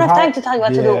don't have time to tell you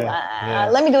what to do.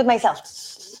 Let me do it myself.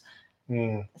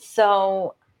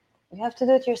 So you have to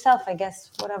do it yourself, I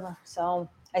guess, whatever. So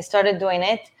I started doing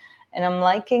it, and I'm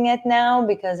liking it now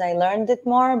because I learned it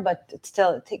more, but it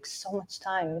takes so much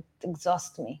time. It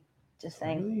exhausts me, just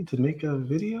saying. Really? To make a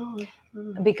video?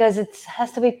 Because it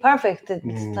has to be perfect.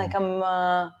 It's like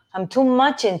I'm too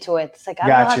much into it. It's like I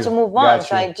don't know how to move on,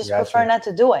 so I just prefer not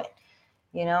to do it,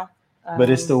 you know?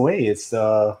 But it's the way. It's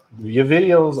your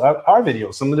videos, our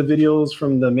videos. Some of the videos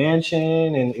from the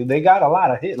mansion, and they got a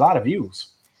lot of views.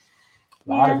 A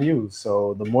lot of views.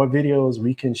 So the more videos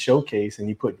we can showcase, and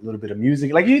you put a little bit of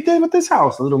music, like you did with this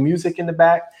house, a little music in the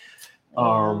back.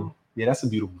 Yeah, that's a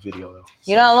beautiful video, though.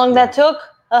 You know how long that took?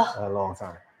 A long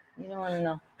time. You don't want to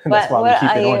know. That's why we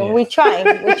keep it on here. We try.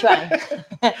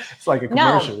 It's like a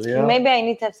commercial. No, maybe I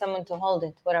need to have someone to hold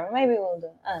it. Whatever. Maybe we'll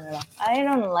do. I don't know. I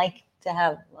don't like to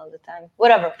have all the time.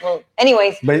 Whatever. Well,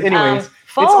 anyways. It's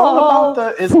all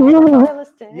about real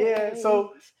estate. Yeah.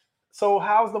 So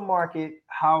how's the market?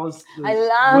 I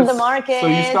love the market. So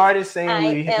you started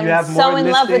saying you have more so in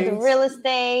listings. love with real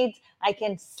estate. I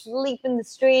can sleep in the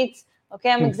streets.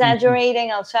 Okay, I'm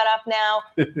exaggerating. I'll shut up now.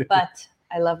 But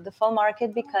I love the full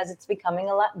market because it's becoming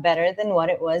a lot better than what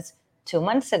it was 2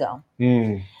 months ago.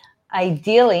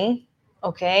 Ideally,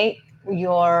 okay,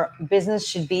 your business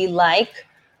should be like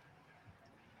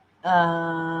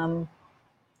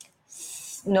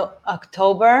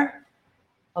October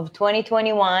of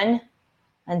 2021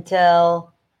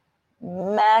 until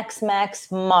max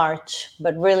March,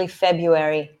 but really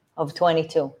February of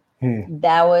 22.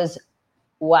 That was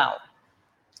wow.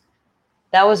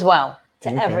 That was wow to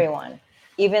everyone.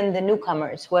 Even the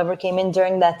newcomers, whoever came in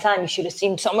during that time, you should have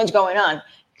seen so much going on,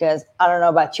 because I don't know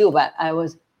about you, but I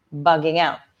was bugging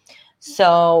out.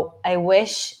 So I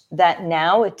wish that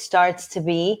now it starts to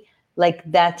be like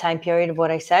that time period of what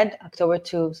I said, October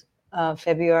to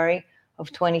February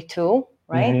of 22,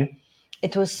 right?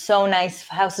 It was so nice.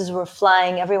 Houses were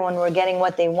flying. Everyone were getting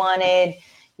what they wanted.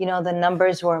 You know, the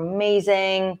numbers were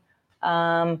amazing.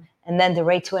 And then the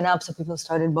rates went up, so people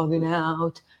started bugging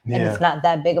out. And it's not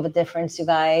that big of a difference, you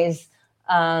guys.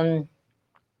 And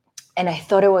I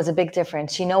thought it was a big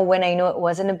difference. You know when I knew it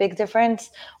wasn't a big difference?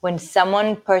 When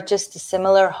someone purchased a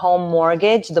similar home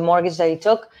mortgage, the mortgage that he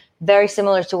took, very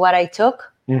similar to what I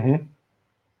took,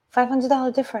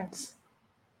 $500 difference.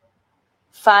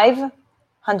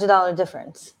 $500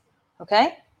 difference,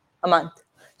 okay? A month.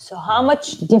 So how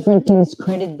much different can his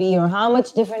credit be, or how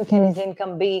much different can his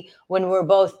income be when we're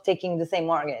both taking the same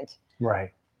mortgage?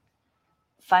 Right.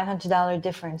 $500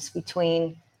 difference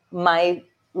between my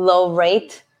low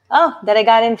rate, that I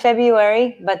got in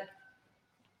February, but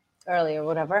earlier,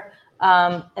 whatever,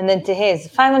 and then to his,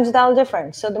 $500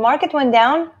 difference. So the market went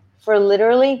down for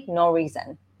literally no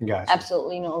reason. Gotcha.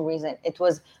 Absolutely no reason. It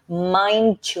was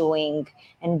mind-chewing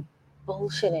and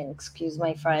bullshitting, excuse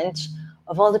my French,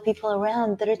 of all the people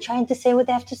around that are trying to say what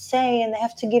they have to say, and they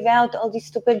have to give out all these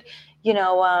stupid,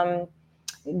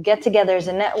 get-togethers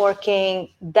and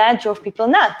networking. That drove people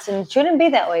nuts, and it shouldn't be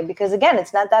that way because, again,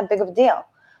 it's not that big of a deal.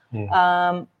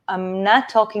 I'm not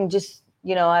talking just,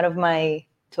 out of my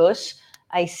tush.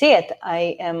 I see it.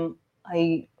 I'm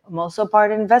also a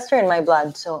part investor in my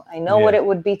blood, so I know what it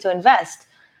would be to invest.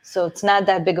 So it's not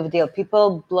that big of a deal.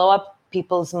 People blow up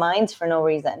people's minds for no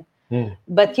reason.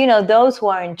 But, those who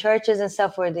are in churches and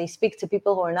stuff where they speak to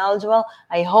people who are knowledgeable,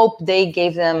 I hope they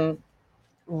gave them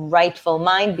rightful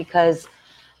mind, because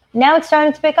now it's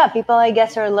starting to pick up. People, I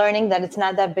guess, are learning that it's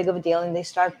not that big of a deal, and they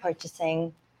start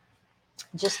purchasing.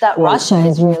 Just that Russia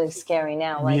is really scary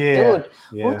now. Like, dude,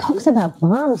 who talks about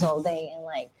bombs all day? And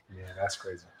like, yeah, that's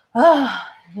crazy.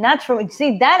 Not for me.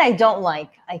 See, that I don't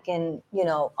like. I can,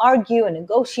 argue and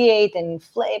negotiate and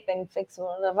flip and fix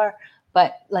whatever.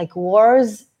 But like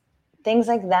wars, things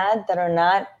like that are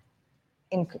not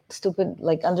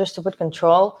under stupid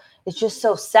control. It's just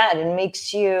so sad. It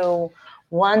makes you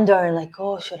wonder, like,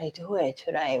 oh, should I do it?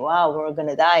 Should I? Wow, we're going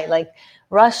to die. Like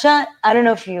Russia, I don't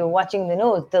know if you're watching the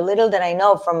news. The little that I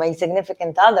know from my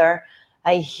significant other,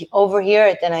 I overhear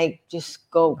it and I just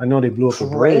go I know they blew up a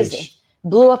bridge.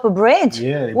 Blew up a bridge?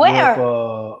 Yeah. They Where? Blew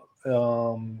up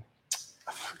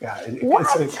I forgot.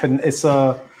 It's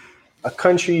a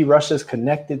country Russia's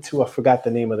connected to. I forgot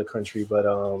the name of the country, but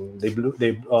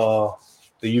the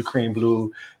Ukraine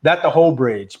blew not the whole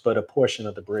bridge, but a portion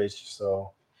of the bridge.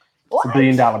 So it's $1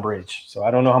 billion bridge. So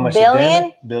I don't know how much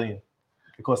billion.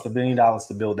 It cost $1 billion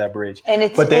to build that bridge.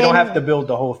 But they don't have to build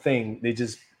the whole thing. They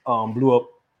just blew up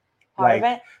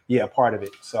part of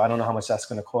it. So I don't know how much that's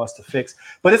going to cost to fix.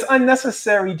 But it's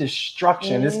unnecessary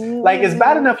destruction. It's like it's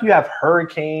bad enough you have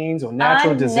hurricanes or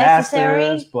natural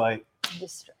disasters, but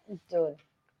dude,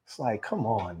 it's like, come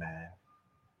on, man.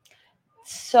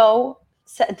 So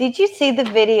did you see the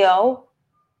video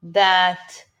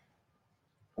that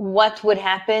what would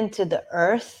happen to the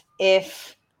Earth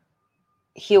if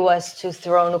he was to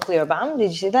throw a nuclear bomb?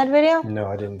 Did you see that video? No,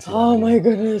 I didn't see Oh my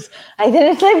goodness. I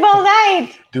didn't sleep all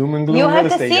night. Doom and gloom. You have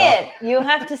to see it. You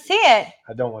have to see it.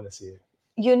 I don't want to see it.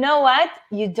 You know what?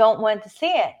 You don't want to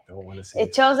see it. Don't want to see it.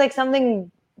 It shows like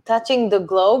something touching the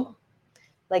globe,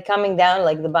 like coming down,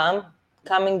 like the bomb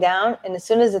coming down. And as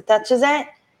soon as it touches it,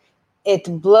 it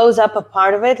blows up a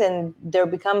part of it and there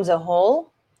becomes a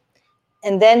hole.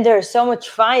 And then there's so much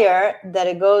fire that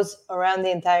it goes around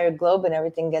the entire globe and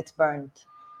everything gets burned.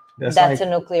 That's like a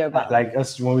nuclear bomb. Like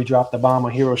us when we dropped the bomb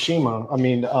on Hiroshima. I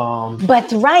mean,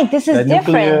 but right, this is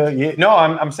different. No,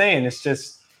 I'm saying it's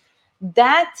just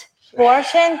that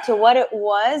portion to what it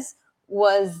was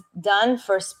done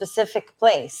for a specific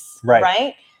place.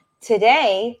 Right?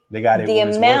 Today, they got it. The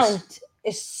amount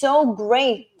is so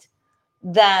great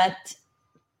that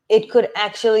it could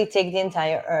actually take the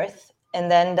entire Earth.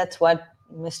 And then that's what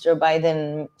Mr.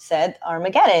 Biden said,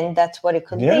 Armageddon. That's what it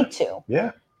could lead to.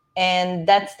 Yeah. And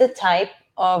that's the type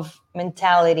of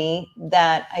mentality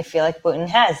that I feel like Putin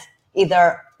has,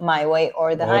 either my way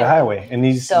or the highway. And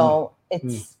these. So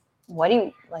it's what do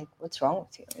you like? What's wrong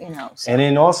with you? So. And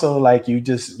then also like you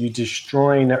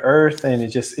destroying the Earth, and it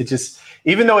just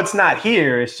even though it's not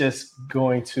here, it's just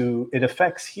it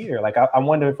affects here. Like I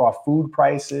wonder if our food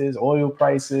prices, oil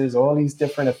prices, all these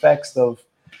different effects of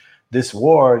this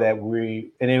war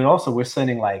and then also we're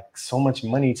sending like so much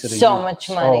money to the much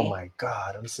money. Oh my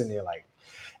God. I'm sitting there like,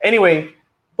 anyway,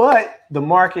 but the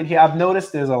market here, I've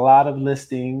noticed there's a lot of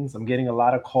listings. I'm getting a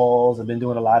lot of calls. I've been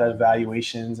doing a lot of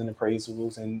evaluations and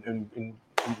appraisals and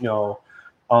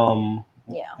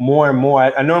more and more.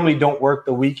 I normally don't work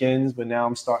the weekends, but now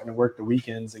I'm starting to work the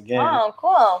weekends again. Oh,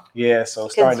 cool. Yeah, so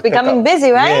it's becoming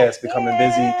busy, right? Yeah, it's becoming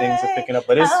busy. Things are picking up,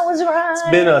 but it's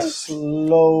been a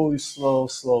slow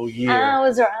year. I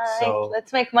was right. So,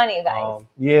 let's make money, guys.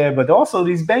 Yeah, but also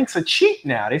these banks are cheap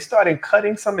now. They started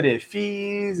cutting some of their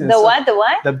fees. And The what?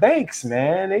 The banks,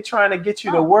 man. They trying to get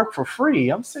you to work for free.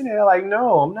 I'm sitting there like,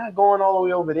 no, I'm not going all the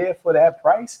way over there for that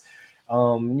price.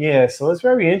 So it's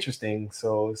very interesting.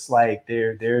 So it's like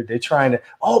they're trying to,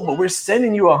 but we're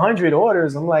sending you 100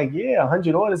 orders. I'm like,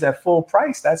 100 orders at full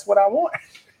price. That's what I want.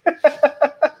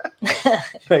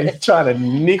 Like trying to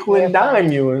nickel and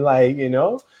dime you and like,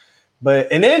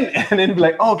 but and then be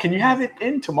like, oh, can you have it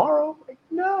in tomorrow? Like,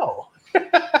 no.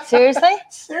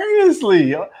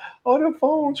 Seriously. On the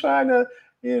phone trying to,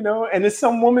 and it's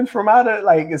some woman from out of,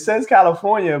 like, it says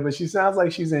California, but she sounds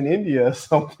like she's in India or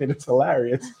something. It's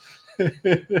hilarious.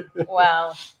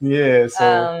 Wow. Yeah.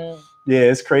 So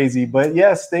it's crazy. But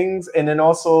yes, things, and then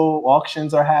also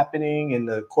auctions are happening and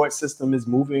the court system is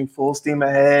moving full steam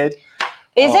ahead.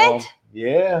 Is it?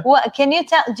 Yeah. Well, can you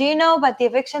do you know about the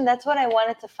eviction? That's what I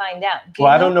wanted to find out.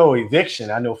 I don't know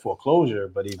eviction. I know foreclosure,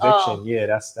 but eviction,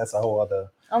 that's a whole other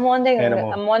I'm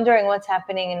wondering what's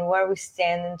happening and where we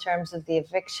stand in terms of the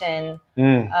eviction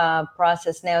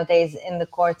process nowadays in the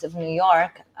courts of New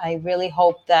York. I really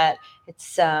hope that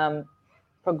it's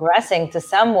progressing to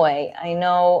some way. I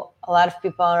know a lot of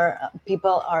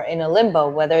people are in a limbo,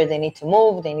 whether they need to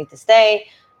move, they need to stay.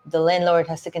 The landlord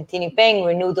has to continue paying,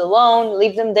 renew the loan,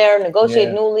 leave them there,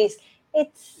 negotiate new lease.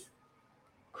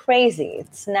 crazy.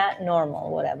 It's not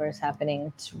normal, whatever is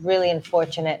happening. It's really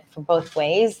unfortunate for both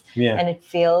ways. Yeah. And it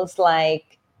feels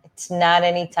like it's not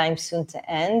anytime soon to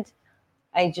end.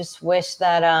 I just wish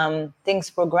that things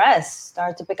progress,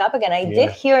 start to pick up again. I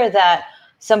did hear that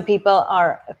some people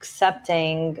are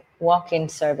accepting walk-in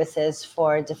services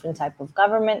for different type of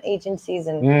government agencies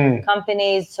and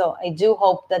companies. So I do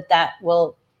hope that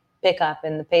will pick up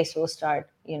and the pace will start,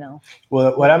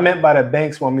 Well, what I meant by the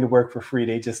banks want me to work for free.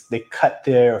 They cut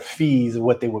their fees of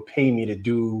what they would pay me to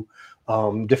do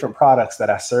different products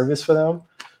that I service for them.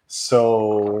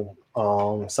 So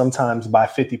sometimes by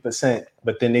 50%,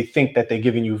 but then they think that they're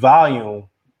giving you volume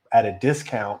at a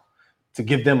discount to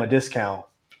give them a discount.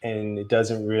 And it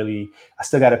doesn't really, I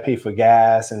still got to pay for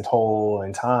gas and toll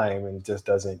and time. And it just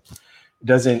doesn't,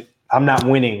 I'm not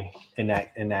winning in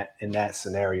that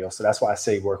scenario. So that's why I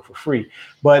say work for free.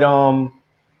 But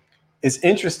it's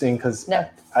interesting because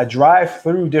I drive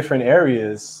through different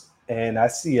areas and I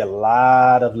see a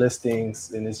lot of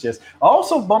listings, and it's just, I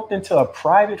also bumped into a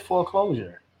private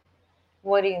foreclosure.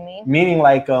 What do you mean? Meaning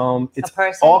like it's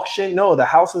auction. No, the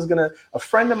house is a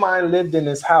friend of mine lived in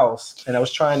this house and I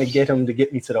was trying to get him to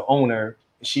get me to the owner.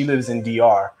 She lives in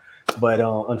DR, but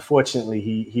unfortunately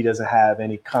he doesn't have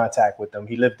any contact with them.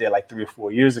 He lived there like 3 or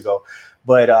 4 years ago.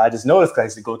 But I just noticed I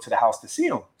used to go to the house to see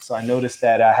him. So I noticed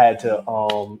that I had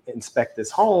to inspect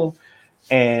this home,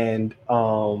 and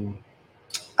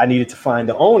I needed to find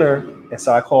the owner. And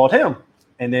so I called him,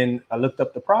 and then I looked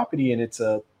up the property, and it's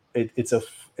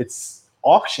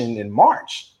auctioned in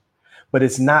March, but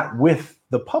it's not with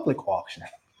the public auction.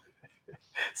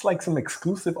 It's like some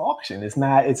exclusive auction. It's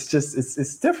not, it's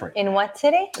different. In what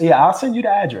city? Yeah, I'll send you the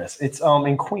address. It's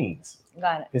in Queens.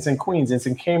 Got it. It's in Queens. It's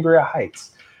in Cambria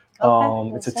Heights.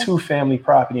 Okay, it's a 2-family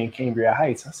property in Cambria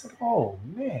Heights. I said, oh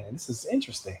man, this is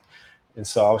interesting. And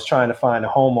so I was trying to find a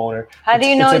homeowner. How do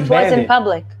you know it wasn't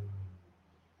public?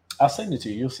 I'll send it to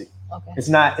you. You'll see. Okay.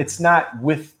 It's not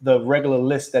with the regular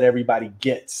list that everybody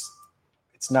gets.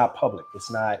 It's not public. It's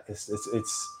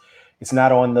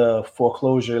not on the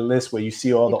foreclosure list where you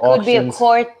see all the auctions. It could be a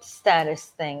court status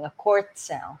thing, a court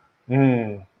sale.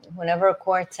 Whenever a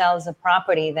court sells a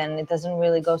property, then it doesn't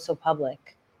really go so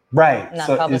public. Right. Not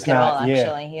so public at all,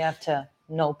 actually. Yeah. You have to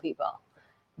know people.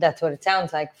 That's what it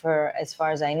sounds like for as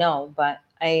far as I know. But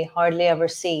I hardly ever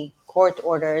see court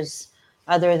orders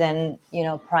other than,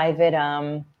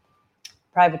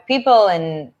 private people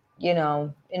and,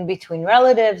 in between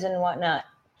relatives and whatnot.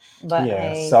 But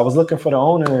so I was looking for the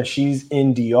owner. She's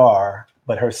in DR,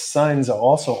 but her sons are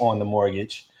also on the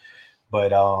mortgage.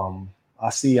 But I'm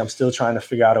still trying to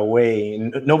figure out a way.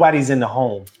 Nobody's in the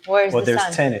home. Where's the there's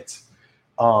son? Tenants.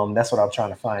 That's what I'm trying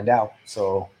to find out.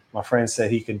 So my friend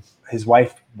said his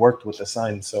wife worked with the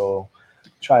son. So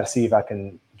try to see if I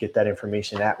can get that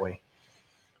information that way.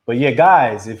 But yeah,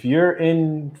 guys, if you're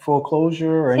in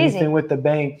foreclosure or anything with the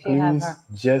bank, please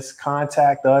just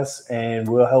contact us and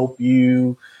we'll help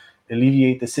you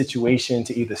alleviate the situation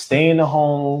to either stay in the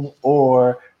home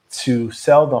or to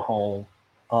sell the home.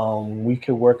 We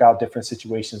could work out different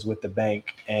situations with the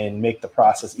bank and make the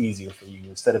process easier for you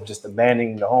instead of just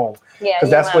abandoning the home. Yeah,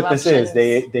 because that's what this is.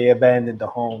 They abandoned the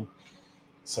home.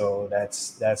 So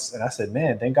that's and I said,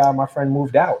 man, thank God my friend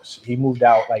moved out. He moved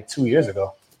out like 2 years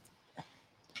ago.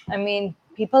 I mean,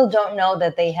 people don't know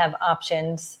that they have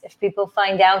options. If people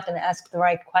find out and ask the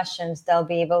right questions, they'll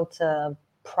be able to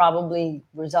probably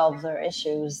resolve their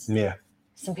issues. Yeah.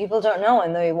 Some people don't know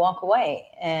and they walk away.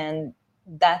 And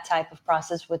that type of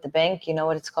process with the bank, you know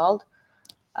what it's called?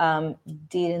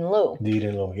 Deed in lieu. Deed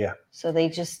in lieu, yeah. So they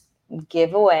just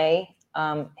give away,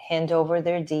 hand over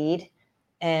their deed.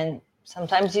 And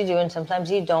sometimes you do and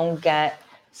sometimes you don't get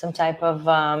some type of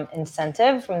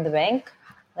incentive from the bank,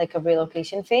 like a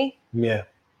relocation fee. Yeah.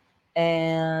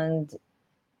 And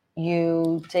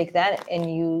you take that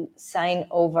and you sign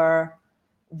over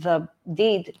the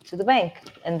deed to the bank,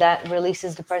 and that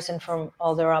releases the person from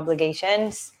all their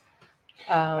obligations.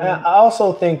 I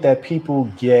also think that people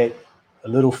get a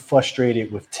little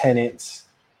frustrated with tenants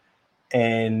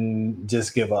and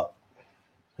just give up.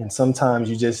 And sometimes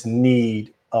you just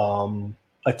need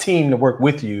a team to work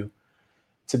with you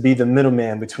to be the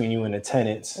middleman between you and the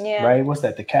tenants, right? What's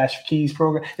that? The Cash Keys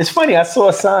program? It's funny. I saw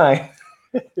a sign.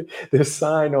 There's a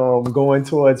sign going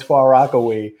towards Far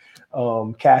Rockaway,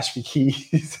 Cash for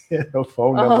Keys, no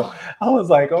phone number. I was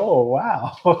like, oh,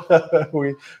 wow.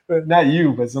 Not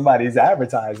you, but somebody's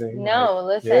advertising. No,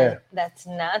 listen, that's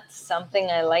not something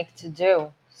I like to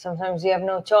do. Sometimes you have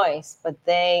no choice, but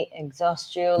they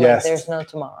exhaust you like there's no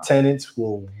tomorrow. Tenants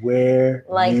will wear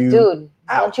you dude,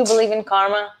 out. Don't you believe in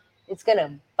karma? It's going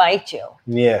to bite you.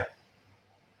 Yeah.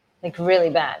 Like really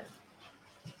bad.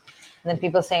 then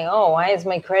people saying, "Oh, why is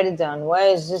my credit done? Why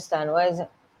is this done? Why is it?"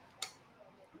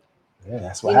 Yeah,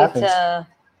 that's what You happens. need to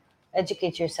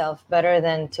educate yourself better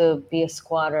than to be a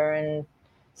squatter. And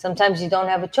sometimes you don't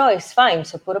have a choice. Fine,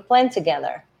 so put a plan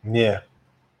together. Yeah.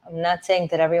 I'm not saying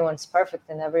that everyone's perfect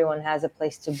and everyone has a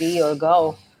place to be or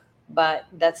go, but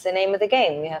that's the name of the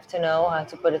game. You have to know how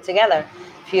to put it together.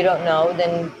 If you don't know,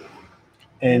 then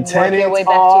And work your tenants way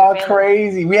back to are your family.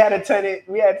 crazy. We had a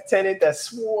tenant that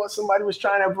swore somebody was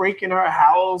trying to break in her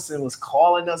house and was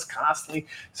calling us constantly.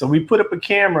 So we put up a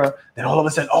camera. Then all of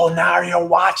a sudden, oh, now you're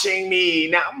watching me.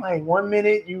 Now I'm like, 1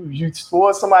 minute you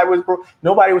swore somebody was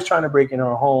nobody was trying to break in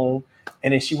her home,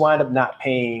 and then she wound up not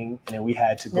paying, and then we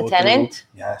had to go The tenant?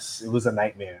 through. Yes, it was a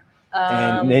nightmare.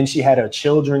 And then she had her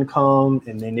children come,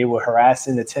 and then they were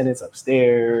harassing the tenants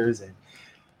upstairs. And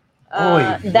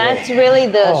that's really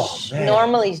the man.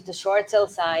 normally the short sale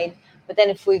side. But then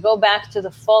if we go back to the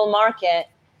full market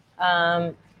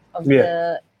of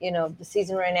the the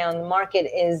season right now, and the market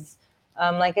is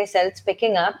like I said, it's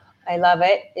picking up. I love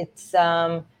it. It's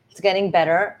getting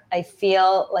better. I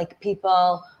feel like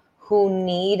people who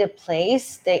need a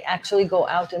place, they actually go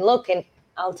out and look. And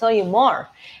I'll tell you more.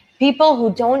 People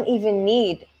who don't even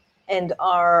need and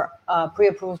are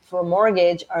pre-approved for a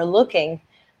mortgage are looking,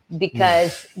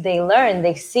 because they learn,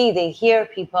 they see, they hear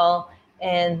people,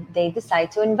 and they decide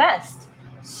to invest.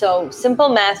 So simple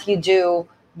math you do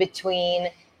between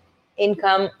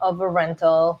income of a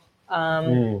rental,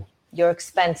 your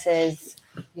expenses,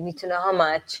 you need to know how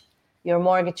much, your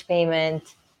mortgage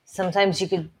payment. Sometimes you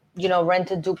could, rent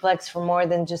a duplex for more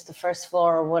than just the first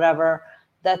floor or whatever.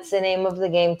 That's the name of the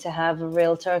game, to have a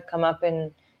realtor come up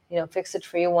and, fix it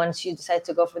for you once you decide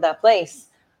to go for that place.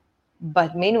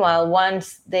 But meanwhile,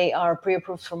 once they are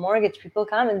pre-approved for mortgage, people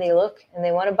come and they look and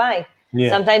they want to buy. Yeah.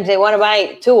 Sometimes they want to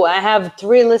buy 2. I have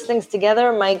 3 listings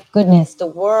together. My goodness, the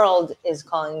world is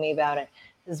calling me about it.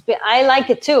 I like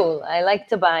it too. I like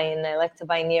to buy, and I like to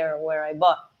buy near where I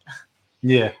bought.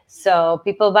 Yeah. So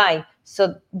people buy.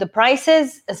 So the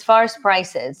prices, as far as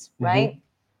prices, right?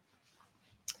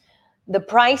 The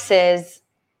prices,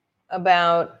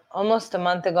 about almost a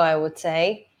month ago, I would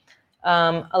say,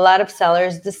 a lot of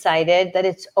sellers decided that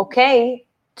it's okay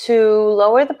to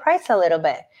lower the price a little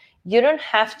bit. You don't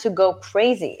have to go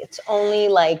crazy. It's only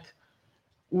like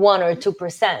 1 or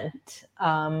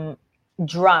 2%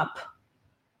 drop.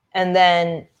 And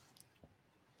then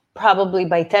probably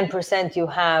by 10% you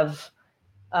have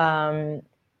a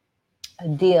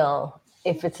deal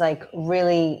if it's like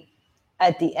really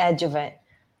at the edge of it.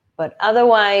 But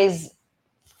otherwise,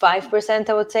 5%,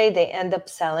 I would say, they end up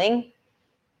selling.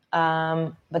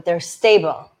 But they're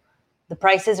stable. The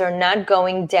prices are not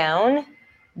going down.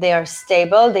 They are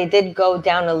stable. They did go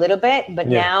down a little bit, but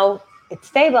now it's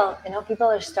stable. And now people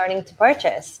are starting to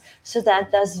purchase. So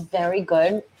that does very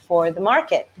good for the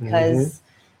market, because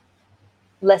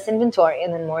less inventory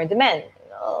and then more demand.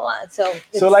 So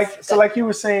like you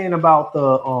were saying about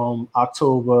the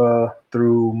October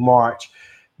through March,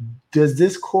 does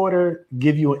this quarter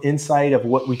give you an insight of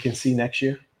what we can see next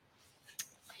year?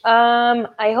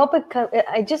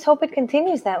 I just hope it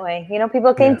continues that way.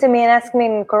 People came to me and asked me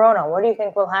in Corona, what do you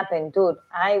think will happen? Dude,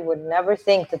 I would never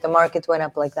think that the market went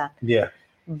up like that. Yeah.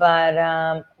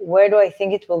 But where do I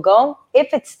think it will go?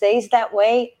 If it stays that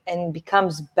way and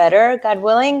becomes better, God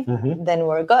willing, then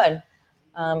we're good.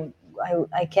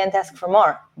 I can't ask for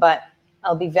more, but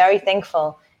I'll be very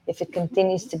thankful if it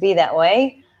continues to be that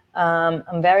way.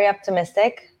 I'm very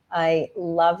optimistic. I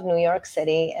love New York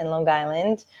City and Long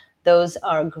Island. Those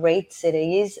are great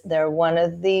cities. They're one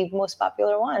of the most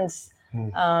popular ones.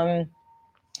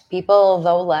 People,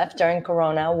 though, left during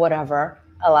Corona, whatever.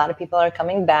 A lot of people are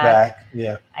coming back.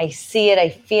 Yeah. I see it. I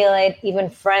feel it. Even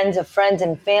friends of friends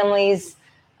and families.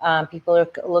 People are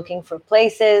looking for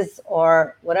places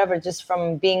or whatever, just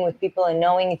from being with people and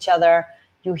knowing each other.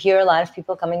 You hear a lot of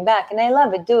people coming back. And I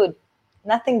love it, dude.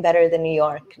 Nothing better than New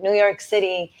York. New York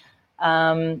City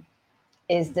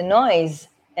is the noise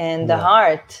and the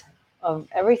heart of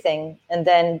everything. And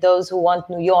then those who want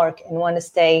New York and want to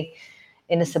stay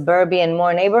in a suburban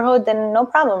more neighborhood, then no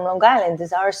problem. Long Island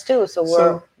is ours too. So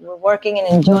we're working and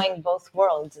enjoying both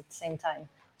worlds at the same time.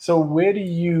 So where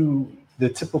do the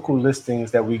typical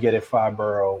listings that we get at Five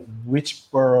Borough,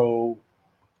 which borough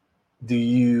do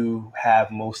you have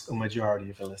a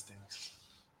majority of the listings?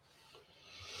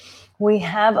 We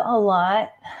have a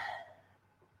lot.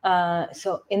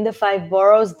 So in the 5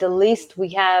 boroughs, the least we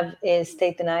have is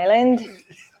Staten Island.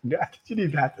 You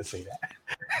didn't have to say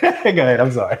that. Go ahead.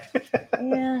 I'm sorry.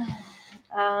 Yeah.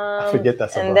 I forget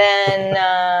that's and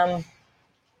then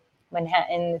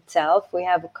Manhattan itself, we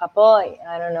have a couple.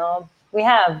 I don't know. We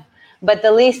have, but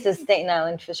the least is Staten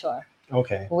Island for sure.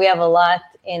 Okay. We have a lot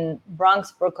in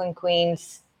Bronx, Brooklyn,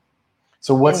 Queens.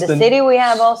 So what's in the city we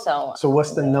have also. So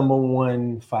what's the number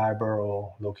one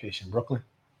five-borough location? Brooklyn?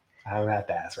 I don't have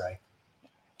to ask, right?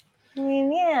 I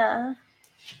mean, yeah,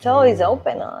 it's always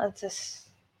open. It's just,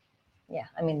 yeah.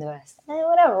 I mean, the rest,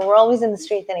 whatever. We're always in the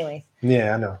street, anyways.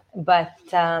 Yeah, I know. But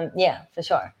yeah, for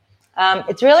sure.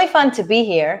 It's really fun to be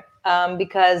here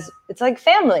because it's like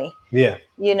family. Yeah.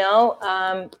 You know,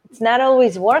 it's not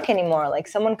always work anymore. Like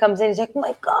someone comes in, he's like,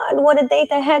 "My God, what a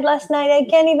date I had last night! I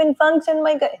can't even function."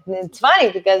 My God, and it's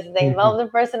funny because they involve their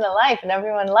personal life and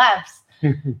everyone laughs.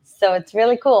 So it's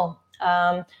really cool.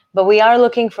 But we are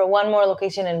looking for one more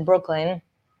location in Brooklyn.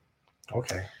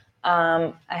 Okay.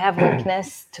 I have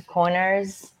weakness to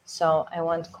corners, so I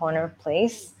want corner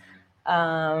place.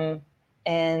 And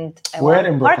I Where want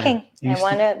in Brooklyn? parking. I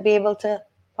want to be able to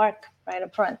park right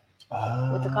up front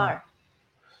with the car.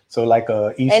 So like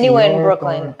East Anywhere New in York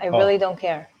Brooklyn. I really don't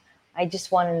care. I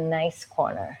just want a nice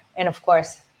corner. And of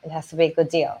course, it has to be a good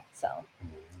deal. So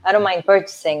I don't mind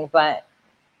purchasing, but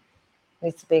it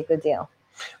needs to be a good deal.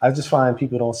 I just find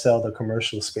people don't sell the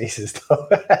commercial spaces though.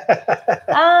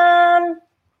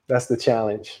 That's the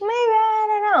challenge. Maybe, I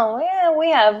don't know. Yeah,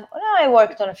 we have. Well, I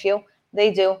worked on a few.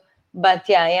 They do. But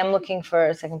yeah, I am looking for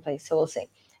a second place, so we'll see.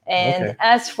 And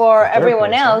as for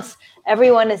everyone else,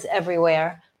 everyone is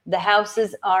everywhere. The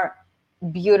houses are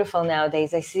beautiful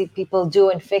nowadays. I see people do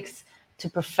and fix to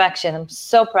perfection. I'm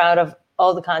so proud of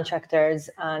all the contractors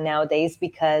nowadays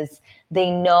because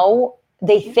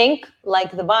they think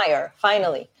like the buyer,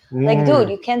 finally. Like, dude,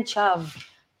 you can't shove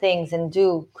things and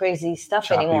do crazy stuff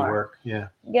Choppy anymore. Work. Yeah.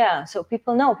 Yeah, so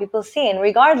people know, people see. And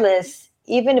regardless,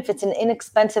 even if it's an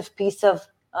inexpensive piece of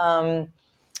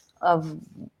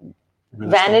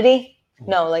vanity,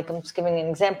 no, like I'm just giving an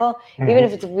example. Even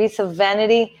if it's a piece of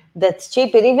vanity that's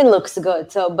cheap, it even looks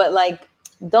good. So, but like,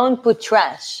 don't put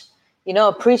trash. You know,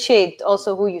 appreciate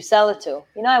also who you sell it to.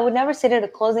 You know, I would never sit at a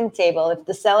closing table if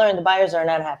the seller and the buyers are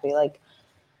not happy. Like,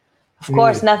 of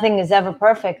course, nothing is ever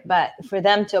perfect, but for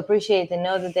them to appreciate and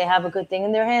know that they have a good thing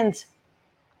in their hands,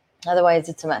 otherwise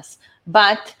it's a mess.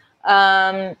 But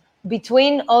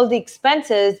between all the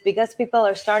expenses, because people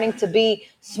are starting to be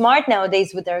smart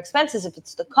nowadays with their expenses, if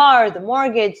it's the car, the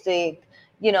mortgage,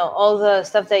 all the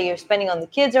stuff that you're spending on the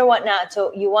kids or whatnot.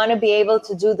 So you want to be able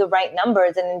to do the right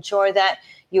numbers and ensure that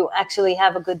you actually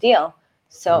have a good deal.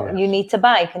 So you need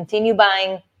to continue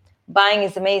buying. Buying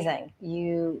is amazing.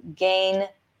 You gain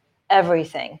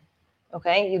everything.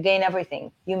 Okay. You gain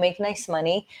everything. You make nice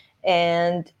money.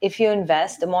 And if you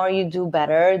invest, the more you do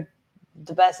better,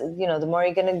 the best, the more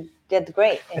you're going to get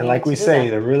great. And like we say,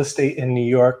 the real estate in New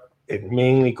York, it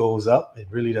mainly goes up. It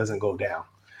really doesn't go down.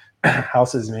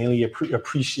 Houses mainly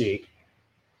appreciate.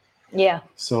 Yeah.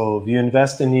 So if you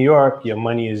invest in New York, your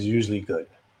money is usually good.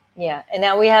 Yeah. And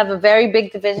now we have a very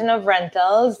big division of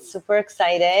rentals. Super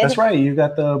excited. That's right. You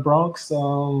got the Bronx,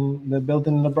 the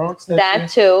building in the Bronx. That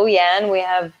too. Yeah. And we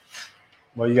have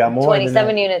you got more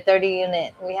 27 unit, 30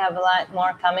 unit. We have a lot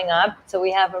more coming up. So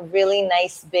we have a really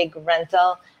nice big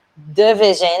rental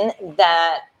division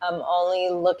that I'm only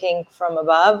looking from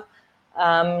above.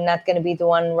 I'm not going to be the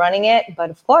one running it, but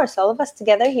of course, all of us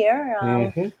together here,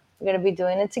 we're going to be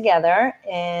doing it together.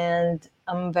 And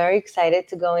I'm very excited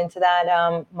to go into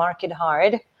that market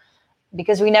hard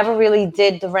because we never really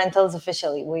did the rentals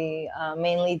officially. We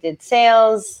mainly did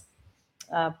sales,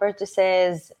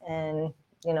 purchases, and,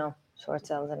 short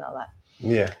sales and all that.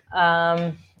 Yeah.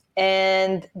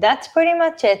 And that's pretty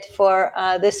much it for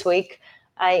this week.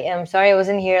 I am sorry I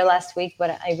wasn't here last week,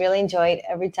 but I really enjoyed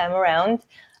every time around.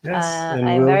 Yes,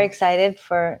 I'm very excited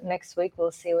for next week.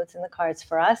 We'll see what's in the cards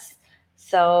for us.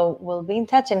 So we'll be in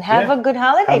touch and have a good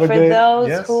holiday for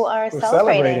those who are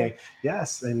celebrating.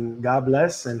 Yes, and God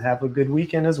bless and have a good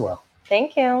weekend as well.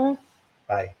 Thank you.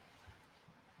 Bye.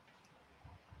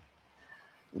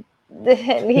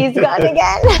 He's gone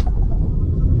again.